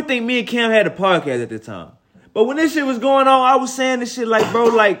 I don't even think me and Cam had a podcast at the time. But when this shit was going on, I was saying this shit like, bro,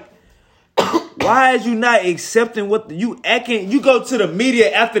 like, why is you not accepting you go to the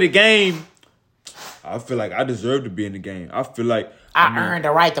media after the game? I feel like I deserve to be in the game. I feel like I earned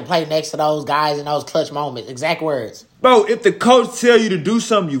the right to play next to those guys in those clutch moments. Exact words. Bro, if the coach tell you to do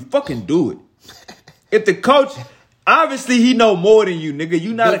something, you fucking do it. If the coach, obviously he know more than you, nigga.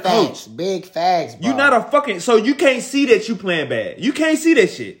 You not big a coach. Big facts, bro. You not a fucking, so you can't see that you playing bad. You can't see that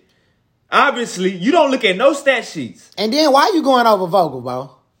shit. Obviously, you don't look at no stat sheets. And then why you going over Vogel,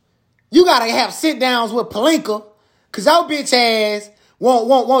 bro? You gotta have sit downs with Pelinka, cause your bitch ass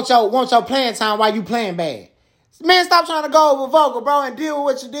want your playing time while you playing bad. Man, stop trying to go over Vogel, bro, and deal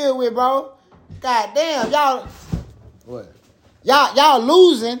with what you deal with, bro. God damn, y'all. What? Y'all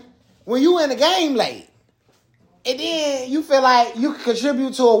losing when you in the game late. And then you feel like you can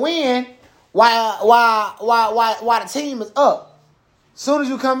contribute to a win while the team is up. Soon as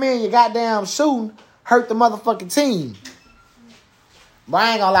you come in, you goddamn shooting, hurt the motherfucking team. But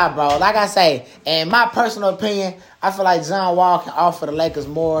I ain't gonna lie, bro. Like I say, in my personal opinion, I feel like John Wall can offer the Lakers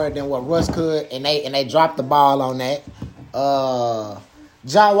more than what Russ could, and they dropped the ball on that.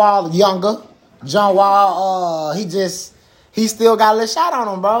 John Wall younger. John Wall, he still got a little shot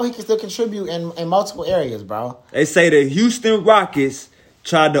on him, bro. He can still contribute in multiple areas, bro. They say the Houston Rockets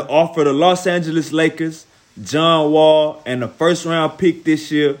tried to offer the Los Angeles Lakers John Wall and the first round pick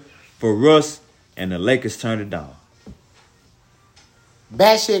this year for Russ, and the Lakers turned it down.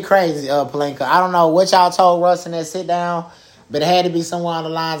 Bad shit crazy, Pelinka. I don't know what y'all told Russ in that sit down, but it had to be somewhere on the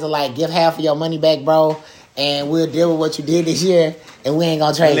lines of like, give half of your money back, bro, and we'll deal with what you did this year, and we ain't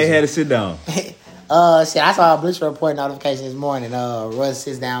gonna trade you. And they had to sit down. Shit, I saw a Bleacher Report notification this morning. Russ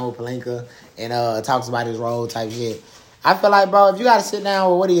sits down with Pelinka and talks about his role type shit. I feel like, bro, if you gotta sit down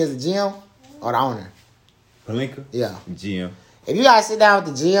with what he is, the GM or the owner? Pelinka? Yeah. GM. If you gotta sit down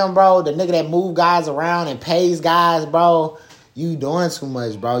with the GM, bro, the nigga that move guys around and pays guys, bro, you doing too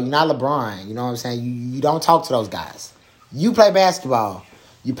much, bro. You're not LeBron. You know what I'm saying? You don't talk to those guys. You play basketball.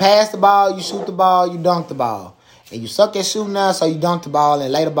 You pass the ball, you shoot the ball, you dunk the ball. And you suck at shooting now, so you dunk the ball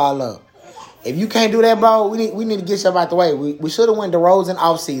and lay the ball up. If you can't do that, bro, we need to get stuff out the way. We should have went DeRozan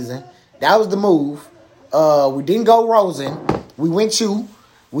off season. That was the move. We didn't go Rosen. We went you.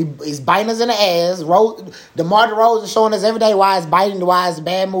 It's biting us in the ass. DeMar DeRozan showing us every day why it's biting, why it's a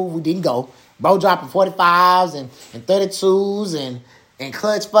bad move. We didn't go. Bro dropping 45s and 32s and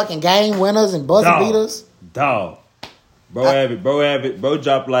clutch fucking game winners and buzzer beaters. Dog. Bro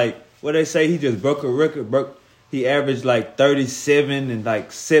dropped like, what they say, he just broke a record. He averaged like 37 and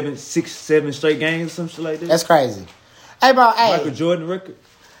like 7 straight games, some shit like that. That's crazy. Hey, bro, hey. Michael Jordan record.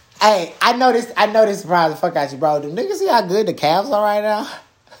 Hey, I know this surprised the fuck out you, bro. Do niggas see how good the Cavs are right now?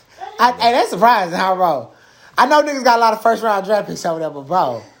 Hey, that's surprising, huh, bro? I know niggas got a lot of first round draft picks over there, but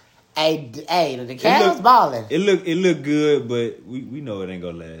bro, hey, the Cavs balling. It look good, but we know it ain't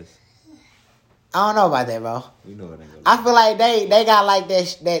gonna last. I don't know about that, bro. We know it ain't gonna last. I feel like they got like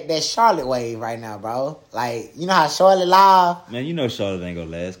that Charlotte wave right now, bro. Like, you know how Charlotte live? Man, you know Charlotte ain't gonna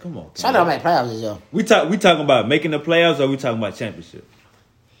last. Come on. Charlotte don't make playoffs this year. We talking about making the playoffs, or we talking about championship?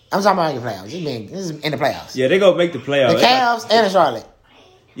 I'm talking about making playoffs. This is in the playoffs. Yeah, they gonna make the playoffs. The Cavs and the Charlotte.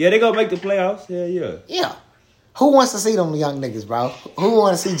 Yeah, they gonna make the playoffs. Yeah. Yeah. Who wants to see them young niggas, bro? Who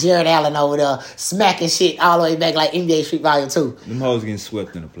want to see Jared Allen over there smacking shit all the way back like NBA Street Volume 2? Them hoes getting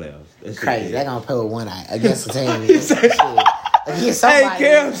swept in the playoffs. That's crazy. They gonna play with one eye against the team. Against somebody. Hey,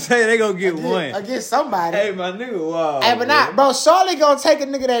 Cam say they gonna get one. Against somebody. Hey, my nigga, wow. Hey, but not, bro, Charlotte gonna take a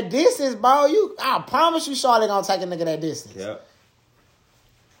nigga that distance, bro. I promise you Charlotte gonna take a nigga that distance. Yep.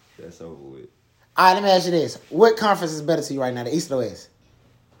 That's over with. All right, let me ask you this. What conference is better to you right now, the East or the West?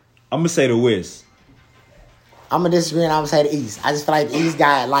 I'm gonna say the West. I'm gonna disagree and I'm gonna say the East. I just feel like the East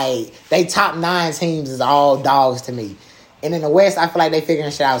got like they top 9 teams is all dogs to me. And in the West, I feel like they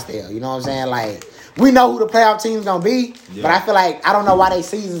figuring shit out still. You know what I'm saying? Like, we know who the playoff team's gonna be, but I feel like I don't know why they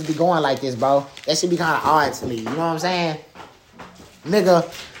seasons be going like this, bro. That should be kinda odd to me. You know what I'm saying?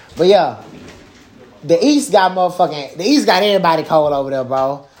 Nigga. But yeah. The East got everybody cold over there,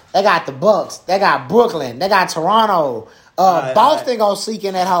 bro. They got the Bucks. They got Brooklyn. They got Toronto. Boston gonna seek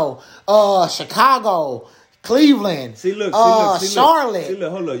in that hole. Chicago. Cleveland. Charlotte. See,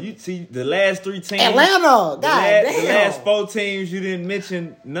 look, hold up. You see the last 3 teams. Atlanta. The last 4 teams you didn't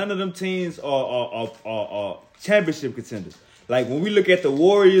mention, none of them teams are championship contenders. Like, when we look at the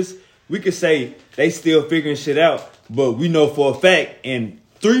Warriors, we could say they still figuring shit out, but we know for a fact in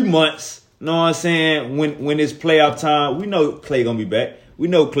 3 months, know what I'm saying, when it's playoff time, we know Klay gonna be back. We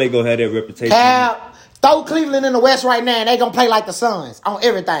know Klay gonna have that reputation. Cap, throw Cleveland in the West right now, and they gonna play like the Suns on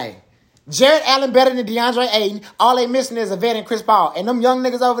everything. Jared Allen better than DeAndre Ayton. All they missing is a vet and Chris Paul. And them young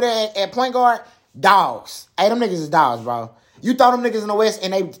niggas over there at point guard, dogs. Hey, them niggas is dogs, bro. You throw them niggas in the West,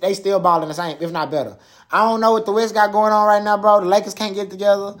 and they still balling the same, if not better. I don't know what the West got going on right now, bro. The Lakers can't get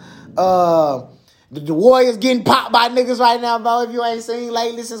together. The Warriors getting popped by niggas right now, bro. If you ain't seen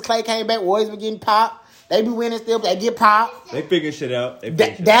lately since Klay came back, Warriors been getting popped. They be winning still, but they get popped. They figuring shit out.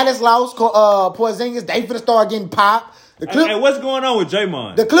 Dallas lost Porzingis. They finna start getting popped. Hey, what's going on with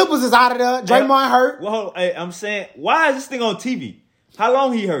Draymond? The Clippers is out of there. Draymond hurt. Well, hey, I'm saying, why is this thing on TV? How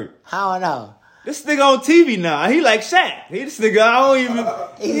long he hurt? I don't know. This nigga on TV now. He like Shaq. This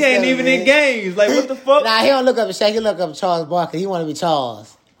nigga, he ain't even in games. Like, what the fuck? Nah, he don't look up at Shaq. He look up at Charles Barkley. He want to be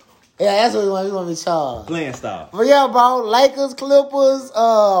Charles. Yeah, that's what he want. He want to be Charles. Playing style. But yeah, bro. Lakers, Clippers,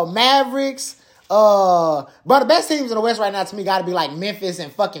 Mavericks, But the best teams in the West right now to me got to be like Memphis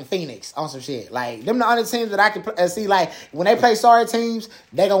and fucking Phoenix on some shit. Like them the only teams that I can see. Like when they play sorry teams,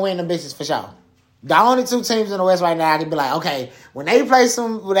 they gonna win them bitches for sure. The only two teams in the West right now I can be like, okay, when they play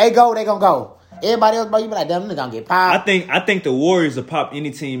when they gonna go. Everybody else, bro, you be like, damn, they gonna get popped. I think the Warriors will pop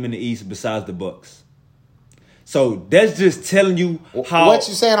any team in the East besides the Bucks. So that's just telling you how what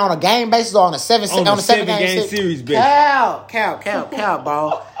you saying on a game basis or on a seven game series basis. Count,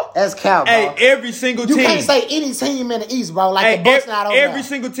 bro. That's count, bro. Hey, every single team. You can't say any team in the East, bro. Like the Bucks not over every there.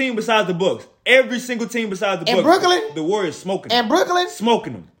 single team besides the Bucks. Every single team besides the Bucks. In Brooklyn? The Warriors smoking them. In Brooklyn?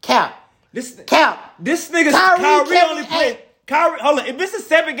 Smoking them. Count. This nigga Kyrie only played. Kyrie, hold on. If it's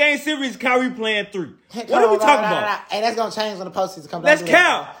a 7-game series, Kyrie playing 3. What are we talking about? Hey, that's gonna change when the postseason comes. That's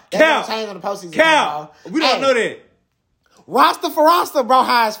count. That's gonna change when the postseason comes. We don't know that. Roster for roster, bro,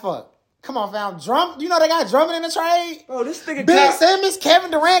 high as fuck. Come on, fam. You know they got Drummond in the trade. Bro, this nigga Ben Simmons,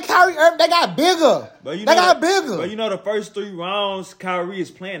 Kevin Durant, Kyrie Irving, they got bigger. But they got bigger. But you know the first 3 rounds, Kyrie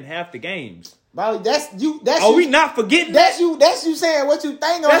is playing half the games. Bro, that's we not forgetting that's that? That's you saying what you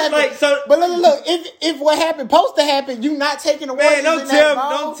think gonna happen. Like, so, but look, if what happened supposed to happen, you not taking the Warriors. Man,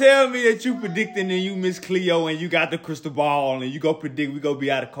 don't tell me that you predicting and you miss Cleo and you got the crystal ball and you go predict we go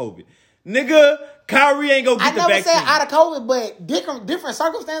be out of COVID. Nigga, Kyrie ain't gonna get the vaccine. I never said out of COVID, but different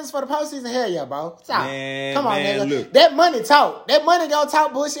circumstances for the postseason. Hell yeah, bro. Man, come on, nigga. Look. That money talk. That money gonna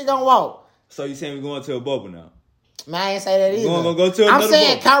talk. Bullshit gonna walk. So you saying we going to a bubble now? Man, I ain't say that either. We're gonna go to another I'm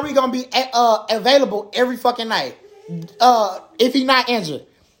saying bubble. Kyrie gonna be available every fucking night. If he not injured.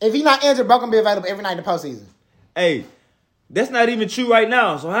 If he not injured, bro gonna be available every night in the postseason. Hey, that's not even true right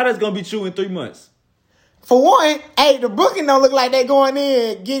now. So how that's gonna be true in 3 months? For one, the Brooklyn don't look like they going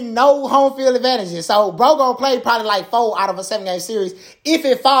in getting no home field advantages. So, bro gonna play probably like 4 out of a 7-game series. If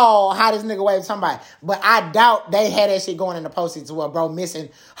it fall, how this nigga wave somebody. But I doubt they had that shit going in the postseason to where bro missing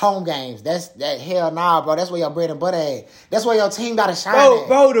home games. That hell nah, bro. That's where your bread and butter at. That's where your team gotta shine at.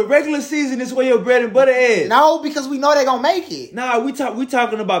 Bro, the regular season is where your bread and butter at. No, because we know they gonna make it. Nah, we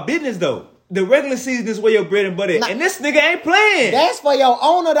talking about business though. The regular season is where your bread and butter is. And this nigga ain't playing. That's for your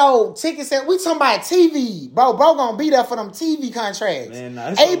owner, though. Tickets, we talking about TV. Bro gonna be there for them TV contracts. Man,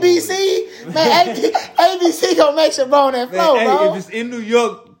 nah, ABC, man, ABC gonna make sure bro on that floor, bro. If it's in New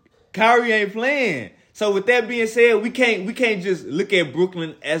York, Kyrie ain't playing. So with that being said, we can't just look at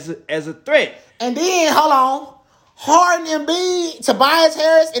Brooklyn as a threat. And then, hold on. Harden and Embiid, Tobias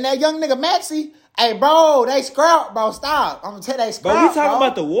Harris, and that young nigga Maxey. Hey, bro, they scrap, bro. Stop. I'm gonna tell they scrap, bro. We talking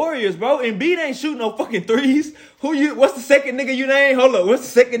about the Warriors, bro. Embiid ain't shooting no fucking threes. What's the second nigga you name? Hold up. What's the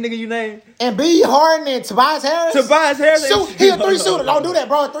second nigga you name? Embiid, Harden, and Tobias Harris. Tobias Harris. He a 3 shooter. Don't do that,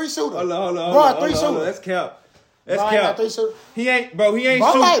 bro. A 3 shooter. Hold on. Bro, a 3 shooter. That's cap. That's cap. He ain't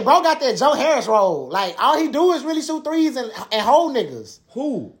shooting. Bro got that Joe Harris role. Like, all he do is really shoot threes and hold niggas.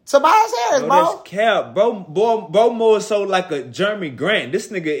 Who? Tobias Harris, bro. That's cap. Bro more so like a Jeremy Grant. This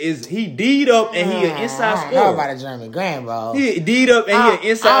nigga he D'd up and he an inside scorer. I don't know about a Jeremy Grant, bro. He D'd up and he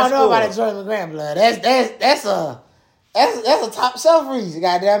an inside scorer. I don't know about a Jeremy Grant, blood. That's a top shelf reason,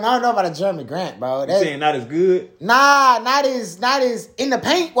 goddamn. I don't know about a Jeremy Grant, bro. You saying not as good? Nah, not as in the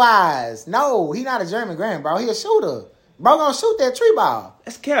paint wise. No, he not a Jeremy Grant, bro. He a shooter. Bro gonna shoot that tree ball.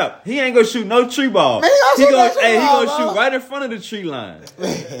 That's cap. He ain't gonna shoot no tree ball. Man, he gonna shoot right in front of the tree line.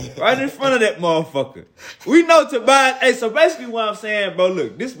 Right in front of that motherfucker. We know Tobias. Hey, so basically what I'm saying, bro,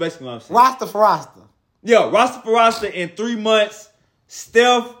 look, this is basically what I'm saying. Roster for roster. Yo, roster for roster in 3 months.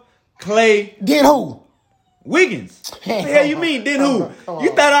 Steph, Clay. Then who? Wiggins. What the hell you mean, then who?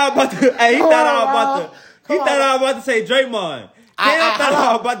 You thought I was about to he thought I was about to say Draymond. I thought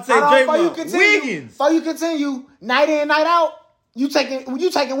I was about to say Draymond. Wiggins. Before you continue, night in, night out, you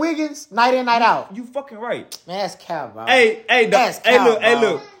taking Wiggins, night in, night out. You fucking right. Man, that's cap, bro.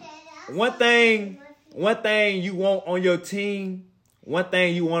 Look. One thing you want on your team,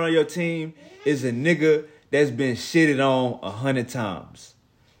 is a nigga that's been shitted on 100 times.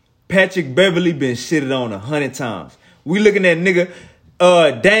 Patrick Beverly been shitted on 100 times. We looking at nigga,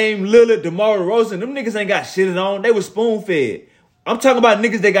 Dame Lillard, DeMar DeRozan, them niggas ain't got shitted on. They was spoon-fed. I'm talking about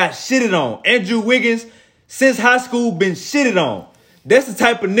niggas that got shitted on. Andrew Wiggins, since high school, been shitted on. That's the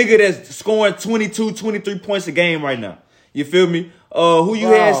type of nigga that's scoring 22, 23 points a game right now. You feel me? Who you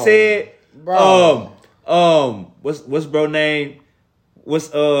had said? Bro. What's bro name? What's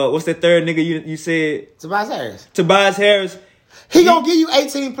that third nigga you said? Tobias Harris. He gonna give you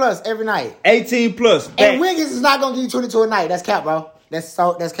 18 plus every night. 18 plus. And Wiggins is not gonna give you 22 a night. That's cap, bro. That's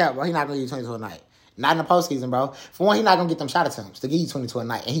cap, bro. He not gonna give you 22 a night. Not in the postseason, bro. For one, he not gonna get them shot attempts to give you 22 a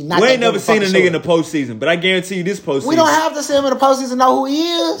night. And he not. We ain't never seen a nigga in the postseason, but I guarantee you this postseason. We don't have to see him in the postseason to know who he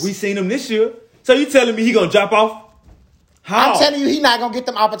is. We seen him this year. So you telling me he gonna drop off? How? I'm telling you, he not gonna get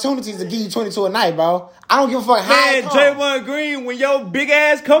them opportunities to give you 22 a night, bro. I don't give a fuck how Man, it come. Draymond Green, when your big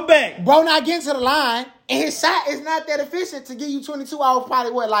ass come back. Bro not getting to the line, and his shot is not that efficient to give you 22 hours,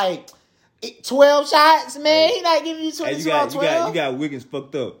 probably what, like 12 shots, man? He not giving you 22 out of 12. You got Wiggins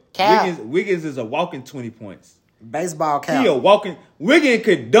fucked up. Cap. Wiggins is a walking 20 points. Baseball cap. He a walking. Wiggins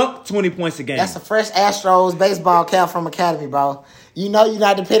could dunk 20 points a game. That's a fresh Astros baseball cap from Academy, bro. You know you're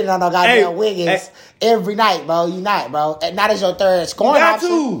not depending on no goddamn Wiggins every night, bro. You not, bro. Not as your third scoring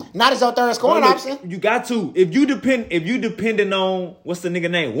option. Not as your third scoring option. You got to. If you depending on what's the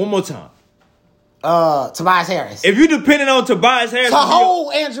nigga name? One more time. Tobias Harris. If you depending on Tobias Harris to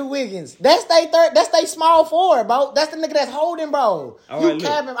hold Andrew Wiggins, that's they third. That's they small forward, bro. That's the nigga that's holding, bro. You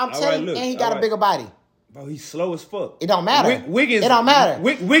cap him. I'm telling you, and he got a bigger body. Bro, he's slow as fuck. It don't matter. Wiggins. It don't matter.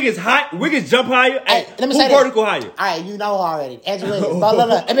 Wiggins high. Wiggins jump higher. Hey, let me who say vertical this. higher? All right, you know already. Andrew Wiggins. Bro, look.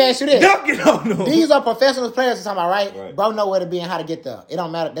 Let me ask you this. Dunk it on him. These are professional players you're talking about, right? Bro know where to be and how to get there. It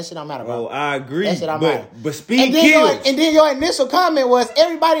don't matter. That shit don't matter, bro. Oh, I agree. That shit don't matter. But speed kills. And then your initial comment was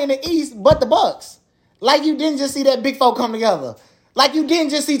everybody in the East but the Bucks. Like you didn't just see that big folk come together. Like you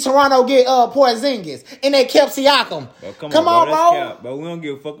didn't just see Toronto get Porzingis and they kept Siakam. Bro, come on, bro. Cap, but we don't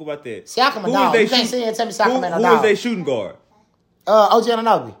give a fuck about that. Siakam a dog. You can't see and tell me Siakam ain't a dog. Who is they shooting guard? OG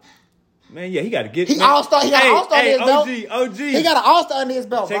Anunoby. Man, yeah, he got to get. He all-star. He got an all-star under his belt. OG. He got an all-star under his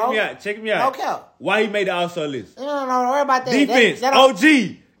belt, Check bro. me out. No cap. Why he made the all-star list? No, don't worry about that. Defense. OG.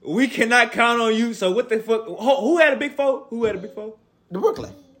 We cannot count on you. So what the fuck? Who had a big four? The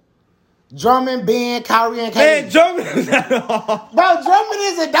Brooklyn. Drummond, Ben, Kyrie, and KD. Man, Drummond is not all. Bro, Drummond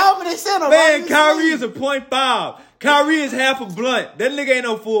is a dominant center. Man, Kyrie is a .5. Kyrie is half a blunt. That nigga ain't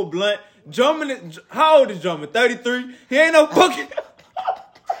no full blunt. Drummond is, how old is Drummond? 33? He ain't no fucking.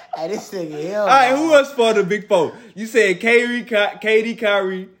 Hey, this nigga hell. All right, who else for the big four? You said KD,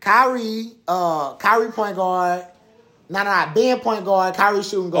 Kyrie. Kyrie point guard. No. Ben point guard. Kyrie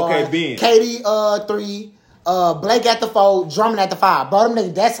shooting guard. Okay, Ben. KD 3. Blake at the 4, Drummond at the 5. Bro, them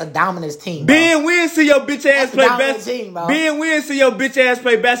niggas, that's a dominant team, bro. Ben Wynn see your bitch ass play basketball. Ben Wynn see your bitch ass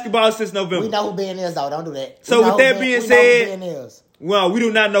play basketball since November. We know who Ben is, though. Don't do that. So with that being said, well, we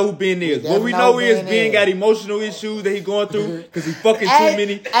do not know who Ben is. What we know is Ben got emotional issues that he going through because he fucking too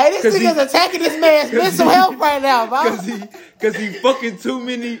many. Hey, this nigga's attacking this man's mental health right now, bro. Because he fucking too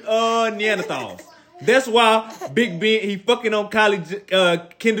many Neanderthals. That's why Big Ben, he fucking on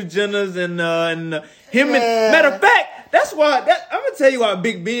Kendall Jenner's and him. Yeah. Matter of fact, that's why, I'm going to tell you why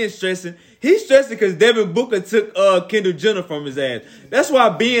Big Ben's stressing. He's stressing because Devin Booker took Kendall Jenner from his ass. That's why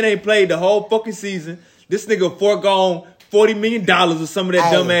Ben ain't played the whole fucking season. This nigga foregone $40 million or some of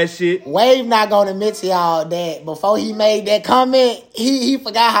that dumbass shit. Wave not going to admit to y'all that before he made that comment, he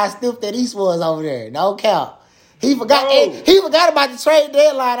forgot how stiff that East was over there. No cap. He forgot. He forgot about the trade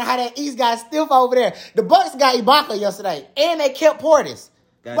deadline and how that East got stiff over there. The Bucks got Ibaka yesterday, and they kept Portis.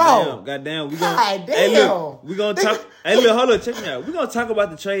 Goddamn. We gonna, hey, look, we gonna talk. Hey, look, hold on, check me out. We gonna talk about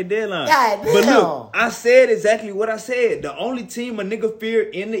the trade deadline. But look, I said exactly what I said. The only team a nigga fear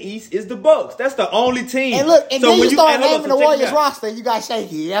in the East is the Bucks. That's the only team. And look, and so then you start naming the Warriors roster, you got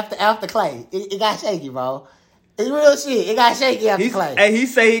shaky after Clay. It got shaky, bro. It's real shit. It got shaky after Clay. Hey, he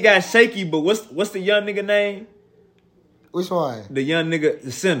say he got shaky, but what's the young nigga name? Which one? The young nigga,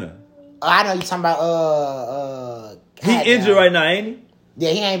 the center. I know you talking about he injured right now, ain't he? Yeah,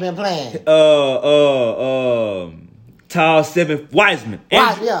 he ain't been playing. Tall 7 Wiseman.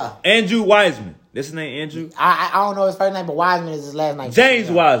 Yeah. Andrew Wiseman. That's his name, Andrew? I don't know his first name, but Wiseman is his last name.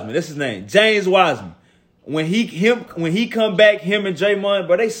 James Wiseman. That's his name. James Wiseman. When he come back, him and Draymond,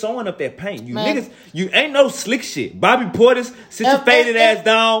 bro, they sewing up that paint. You niggas, you ain't no slick shit. Bobby Portis, sit your faded ass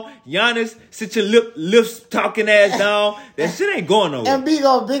down. Giannis, sit your lips talking ass down. That shit ain't going nowhere. MB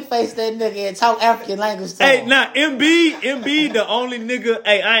go big face that nigga and talk African language to him. Hey, nah, MB the only nigga.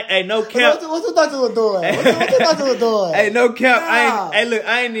 Hey, no cap. What you thought you were doing? What you thought you were doing? Hey, no cap. Nah.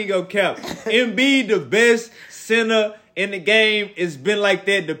 I ain't even go cap. MB the best center in the game. It's been like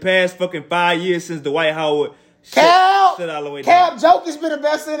that the past fucking 5 years since Dwight Howard shut all the way down. Joker's been the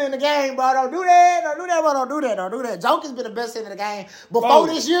best center in the game, bro. Don't do that, bro. Don't do that. Joker's been the best center in the game before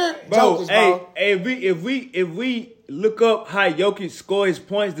this year. Joker's, bro. Hey, if we look up how Jokic score his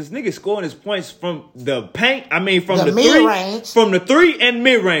points, this nigga scoring his points from the paint. I mean, from the mid-range. From the 3 and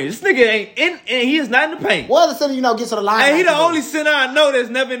mid-range. This nigga ain't in, and he is not in the paint. What other center get to the line? Hey, he the only center I know that's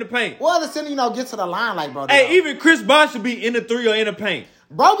never in the paint. What other center get to the line like, bro? Hey, even Chris Bosh should be in the 3 or in the paint.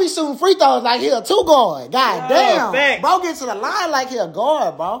 Bro be shooting free throws like he a 2 guard. God damn. Facts. Bro get to the line like he a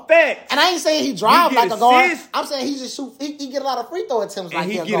guard, bro. Facts. And I ain't saying he drive like a guard. I'm saying he just shoot. He get a lot of free throw attempts like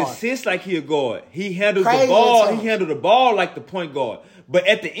he a guard. And he get assists like he a guard. He handles the ball. He handles the ball like the point guard. But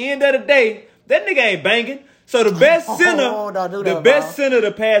at the end of the day, that nigga ain't banging. So the best center, don't do the that, best bro. center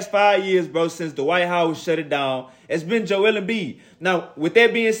the past 5 years, bro, since the White House shut it down, has been Joel Embiid. Now, with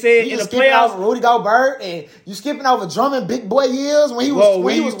that being said, You in the just skipping over playoffs, Rudy Gobert, and you skipping over Drummond big boy years when he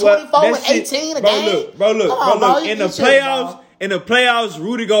was 24 and 18 a game. Bro, Come on, bro. in the playoffs,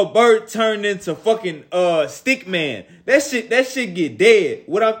 Rudy Gobert turned into fucking stick man. That shit get dead.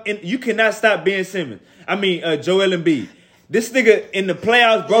 You cannot stop Ben Simmons. Joel Embiid. This nigga in the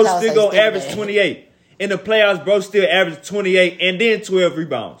playoffs, bro, still gonna average 28. In the playoffs, bro, still average 28 and then 12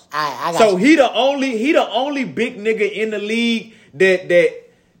 rebounds. I got So you. he the only big nigga in the league that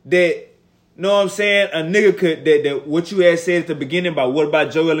know what I'm saying? A nigga could that what you had said at the beginning about what about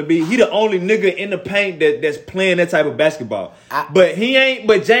Joel Embiid? He the only nigga in the paint that's playing that type of basketball. But he ain't.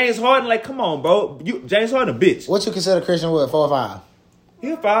 But James Harden, like, come on, bro. James Harden a bitch. What you consider Christian Wood, 4 or 5? He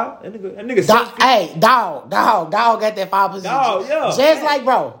a 5. That nigga. Dog got that 5 position. Dog, yeah. Just like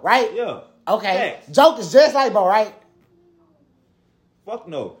bro, right? Yeah. Okay. Facts. Joke is just like bro, right? Fuck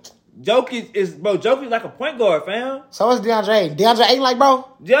no. Jokic is like a point guard, fam. So what's DeAndre Ayton? DeAndre Ayton like bro?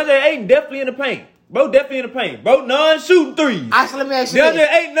 DeAndre Ayton definitely in the paint. Bro, definitely in the paint. Bro, non-shooting threes. Actually, let me ask you DeAndre this.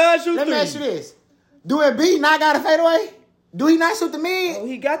 Ayton non-shooting Let me threes. ask you this. Do Embiid not got a fadeaway? Do he not shoot the mid? Oh,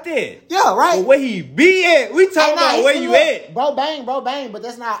 he got that. Yeah, right. But where he be at? We talking about where you at. Bro, bang. But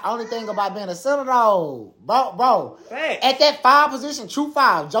that's not the only thing about being a center, though. Bro. Facts. At that 5 position, true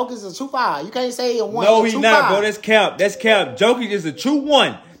 5. Jokic is a true 5. You can't say a 1. No, he's he a not, 5. bro. That's cap. Jokic is a true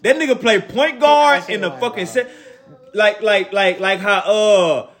 1. That nigga play point guard in the one, fucking bro. set. Like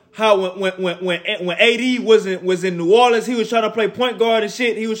how when AD was in New Orleans, he was trying to play point guard and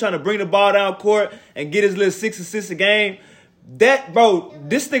shit. He was trying to bring the ball down court and get his little 6 assists a game. That, bro,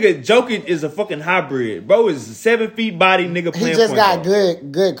 this nigga Jokic is a fucking hybrid. Bro is a 7 feet body nigga playing He just point got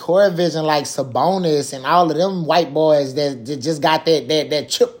guard. good core vision like Sabonis and all of them white boys that just got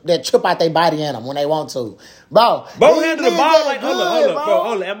that chip out their body in them when they want to. Bro Handle the ball like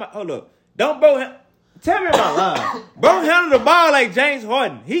hold hold up. Don't tell me about lying. Bro handle the ball like James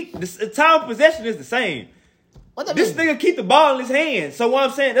Harden. The time of possession is the same. What that This mean? nigga keep the ball in his hand. So what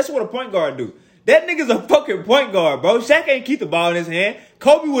I'm saying, that's what a point guard do. That nigga's a fucking point guard, bro. Shaq ain't keep the ball in his hand.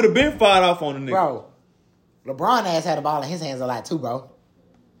 Kobe would have been fired off on the nigga. Bro, LeBron ass had the ball in his hands a lot too, bro.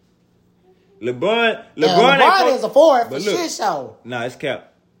 LeBron is a forward for but look, shit show. Nah, it's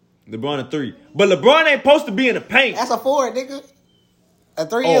cap. LeBron a 3. But LeBron ain't supposed to be in the paint. That's a forward, nigga. A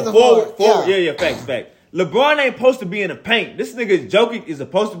 3 is a forward. Yeah, facts. LeBron ain't supposed to be in the paint. This nigga Jokic is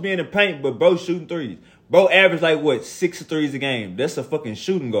supposed to be in the paint, but bro shooting threes. Bro average like what, 6 threes a game. That's a fucking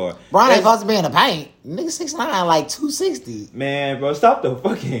shooting guard. Bron ain't supposed to be in the paint. Nigga 6'9", like 260. Man, bro, stop the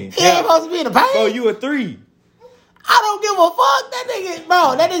fucking. He ain't supposed to be in the paint. Bro, you a 3. I don't give a fuck. That nigga,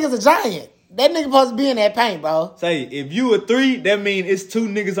 bro, that nigga's a giant. That nigga supposed to be in that paint, bro. Say, if you a 3, that mean it's 2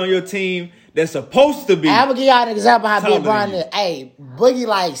 niggas on your team that's supposed to be. I'm gonna give y'all an example how taller big Bron than is. Hey, Boogie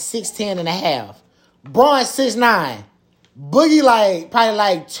like 6'10" and a half. Bron 6'9". Boogie like probably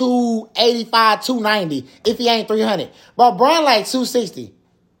like 285, 290 if he ain't 300. But Bron like 260.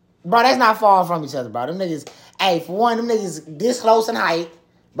 Bro, that's not far from each other, bro. Them niggas, hey, for one, them niggas this close in height.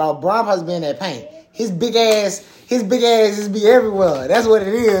 Bro, Bron supposed to be in that paint. His big ass just be everywhere. That's what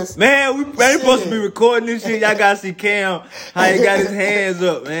it is. Man, we ain't supposed to be recording this shit. Y'all gotta see Cam, how he got his hands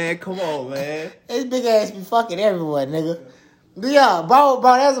up, man. Come on, man. His big ass be fucking everywhere, nigga. Yeah, bro,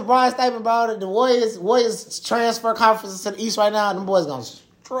 that's a broad statement, bro. The Warriors transfer conferences to the East right now, them boys gonna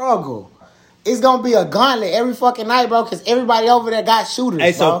struggle. It's gonna be a gauntlet every fucking night, bro, because everybody over there got shooters.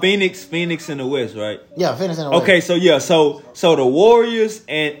 Hey, so bro. Phoenix in the West, right? Yeah, Phoenix in the West. Okay, so yeah, so the Warriors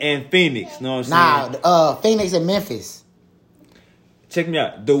and Phoenix, know what I'm saying? Nah, Phoenix and Memphis. Check me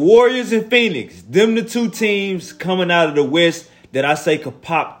out. The Warriors and Phoenix, them the 2 teams coming out of the West that I say could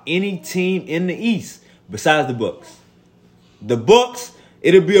pop any team in the East besides the Bucks. The Bucks,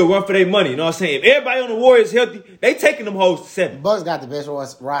 it'll be a run for their money. You know what I'm saying? If everybody on the Warriors healthy, they taking them hoes to 7. Bucks got the best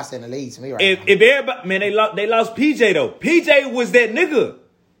roster in the league to me right now. If everybody, man, they lost PJ though. PJ was that nigga.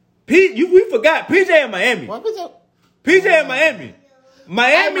 We forgot PJ in Miami. What was it? PJ in Miami.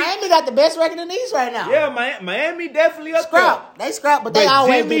 Miami got the best record in the East right now. Yeah, Miami definitely up Scrap. They scrap, but they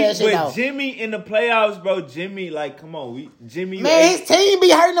always do that shit though. Jimmy in the playoffs, bro. Jimmy, like, come on, Jimmy. Man, his team be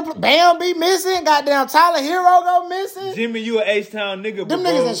hurting. Bam be missing. Goddamn Tyler Hero go missing. Jimmy, you a H-Town nigga, Them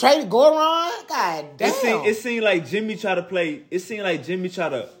bro. niggas that traded Goran. God damn. It seemed like Jimmy try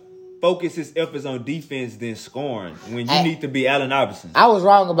to focus his efforts on defense than scoring when you need to be Allen Iverson. I was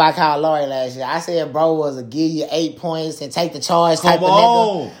wrong about Kyle Lowry last year. I said bro was a give you 8 points and take the charge type of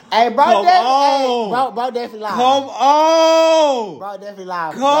nigga. Hey, bro, bro definitely lied. Come on. Bro definitely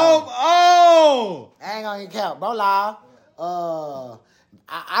lied. Come on. I ain't gonna even count. Bro lied.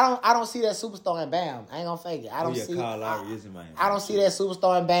 I don't see that superstar in Bam. I ain't gonna fake it. I don't see. Kyle Lowry is in Miami. I don't see that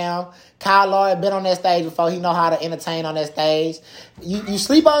superstar in Bam. Kyle Lowry been on that stage before. He know how to entertain on that stage. You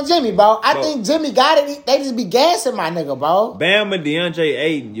sleep on Jimmy, bro. I think Jimmy got it. They just be gassing my nigga, bro. Bam and DeAndre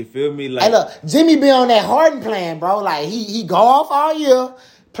Ayton, you feel me? Like, hey, look, Jimmy be on that Harden plan, bro. Like he go off all year.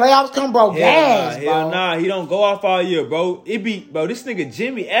 Playoffs come, bro. Gas, bro. Hell nah, he don't go off all year, bro. This nigga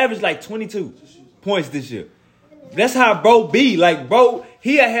Jimmy averaged like 22 points this year. That's how bro be. Like, bro,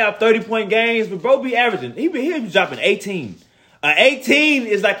 he'll have 30-point games, but bro be averaging. He'll be dropping 18. 18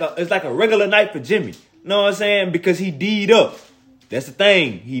 is like a regular night for Jimmy. You know what I'm saying? Because he D'd up. That's the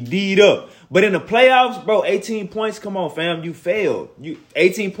thing. He D'd up. But in the playoffs, bro, 18 points, come on, fam. You failed.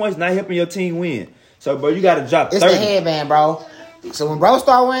 18 points not helping your team win. So, bro, you got to drop 30. It's the headband, bro. So when bro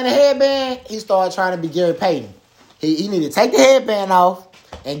started wearing the headband, he started trying to be Gary Payton. He needed to take the headband off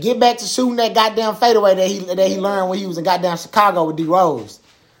and get back to shooting that goddamn fadeaway that he learned when he was in goddamn Chicago with D Rose.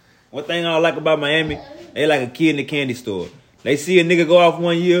 One thing I don't like about Miami, they like a kid in the candy store. They see a nigga go off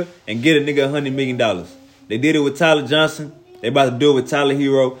 1 year and get a nigga $100 million. They did it with Tyler Johnson. They about to do it with Tyler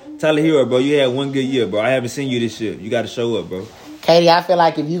Hero. Tyler Hero, bro, you had 1 good year, bro. I haven't seen you this year. You got to show up, bro. Katie, I feel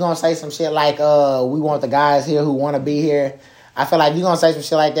like if you going to say some shit like, we want the guys here who want to be here, I feel like you going to say some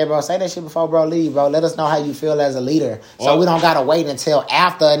shit like that, bro. Say that shit before bro leave, bro. Let us know how you feel as a leader. So we don't got to wait until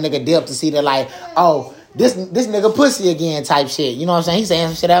after a nigga dip to see that, like, oh, this nigga pussy again type shit. You know what I'm saying? He's saying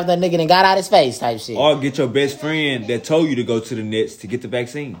some shit after a nigga done got out his face type shit. Or get your best friend that told you to go to the Nets to get the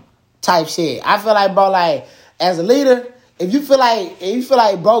vaccine. Type shit. I feel like, bro, like, as a leader, if you feel like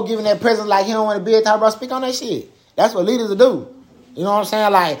bro giving that presence like he don't want to be at time, bro, speak on that shit. That's what leaders will do. You know what I'm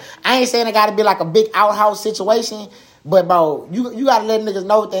saying? Like, I ain't saying it got to be like a big outhouse situation, but, bro, you got to let niggas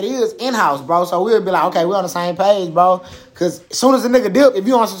know what that is in-house, bro. So we'll be like, okay, we're on the same page, bro. Because as soon as the nigga dip, if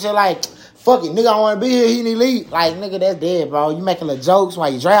you on some shit like, fuck it, nigga, I don't want to be here, he need to leave. Like, nigga, that's dead, bro. You making little jokes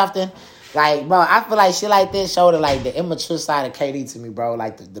while you drafting. Like, bro, I feel like shit like that showed like the immature side of KD to me, bro.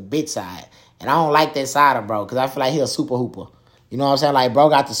 Like, the bitch side. And I don't like that side of bro, because I feel like he a super hooper. You know what I'm saying? Like, bro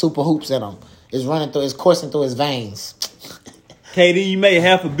got the super hoops in him. It's coursing through his veins. KD, you made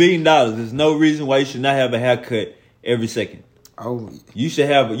 $500 million. There's no reason why you should not have a haircut every second. Oh, you should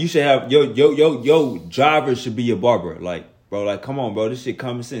have your driver should be your barber. Like, bro, like, come on, bro, this shit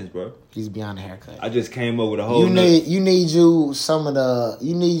common sense, bro. He's beyond the haircut. I just came up with a whole. You need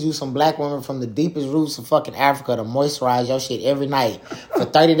some black women from the deepest roots of fucking Africa to moisturize your shit every night for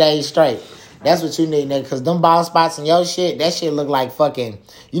 30 days straight. That's what you need, nigga, because them bald spots in your shit, that shit look like fucking.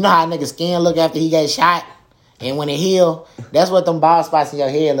 You know how a nigga skin look after he get shot? And when it heal, that's what them bald spots in your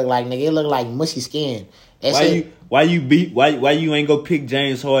head look like, nigga. It look like mushy skin. Why you ain't go pick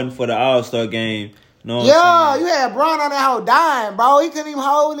James Harden for the All-Star game? Know you had Bron on that whole dime, bro. He couldn't even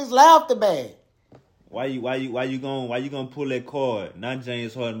hold his laughter back. Why you gonna pull that card? Not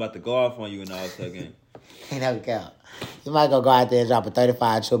James Harden about to go off on you in the All-Star game. Ain't never count. You might go out there and drop a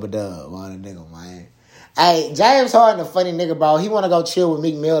 35 triple dub on a nigga, man. Hey, James Harden a funny nigga, bro. He want to go chill with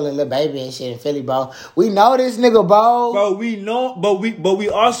Meek Mill and Lil Baby and shit in Philly, bro. We know this nigga, bro. Bro, we know, but we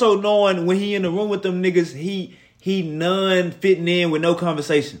also knowing when he in the room with them niggas, he none fitting in with no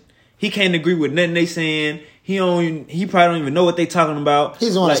conversation. He can't agree with nothing they saying. He probably don't even know what they talking about. He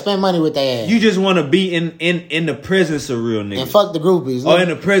just want to spend money with their ass. You just want to be in the presence of real niggas. And fuck the groupies. Or in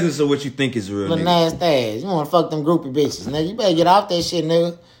the presence of what you think is real niggas. Nasty ass. You want to fuck them groupie bitches, nigga. You better get off that shit,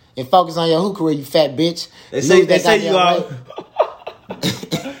 nigga. And focus on your hoop career, you fat bitch. They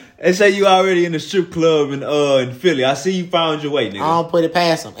say you already in the strip club in Philly. I see you found your way, nigga. I don't put it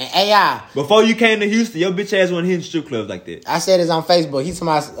past him. And AI. Before you came to Houston, your bitch ass wasn't hitting strip clubs like that. I said this on Facebook. He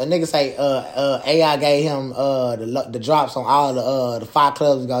told me, a nigga say AI gave him the drops on all the 5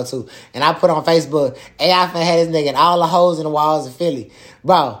 clubs to go to. And I put on Facebook, AI finna had this nigga in all the holes in the walls of Philly.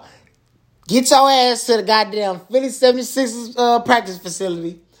 Bro, get your ass to the goddamn Philly 76ers practice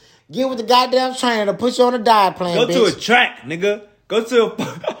facility. Get with the goddamn trainer to put you on a diet plan, Go bitch. to a track, nigga. Go to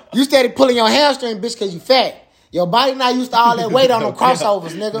a... You steady pulling your hamstring, bitch, because you fat. Your body not used to all that weight on them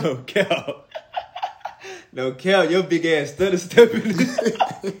crossovers, nigga. No cow. No cow. Your big ass stutter stepping.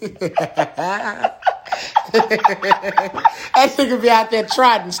 That nigga be out there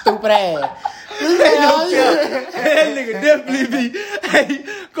trotting, stupid ass. That nigga definitely be. Hey,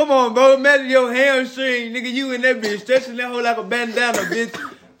 come on, bro. Imagine your hamstring, nigga. You in that bitch stretching that hole like a bandana, bitch.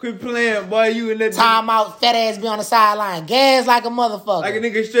 Quit playing, boy. You in that time out, fat ass be on the sideline, gas like a motherfucker. Like a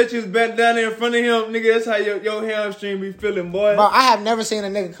nigga stretch his back down there in front of him, nigga. That's how your hamstring be feeling, boy. Bro, I have never seen a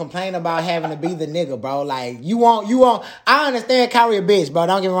nigga complain about having to be the nigga, bro. Like you want. I understand Kyrie a bitch, bro.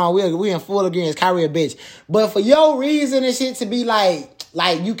 Don't get me wrong. We in full agreement. Kyrie a bitch, but for your reason and shit to be like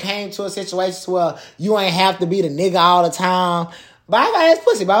you came to a situation where you ain't have to be the nigga all the time. But I got that's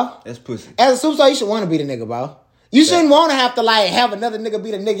pussy, bro. That's pussy. As a superstar, you should want to be the nigga, bro. You shouldn't want to have to like have another nigga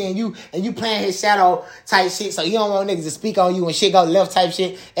be the nigga and you playing his shadow type shit. So you don't want niggas to speak on you when shit go left type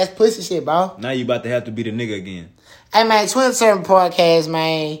shit. That's pussy shit, bro. Now you about to have to be the nigga again. Hey man, 27 podcast,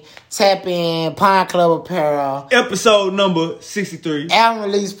 man. Tap in, Pine Club Apparel. Episode number 63. Album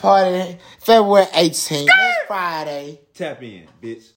release party, February 18th. Next Friday. Tap in, bitch.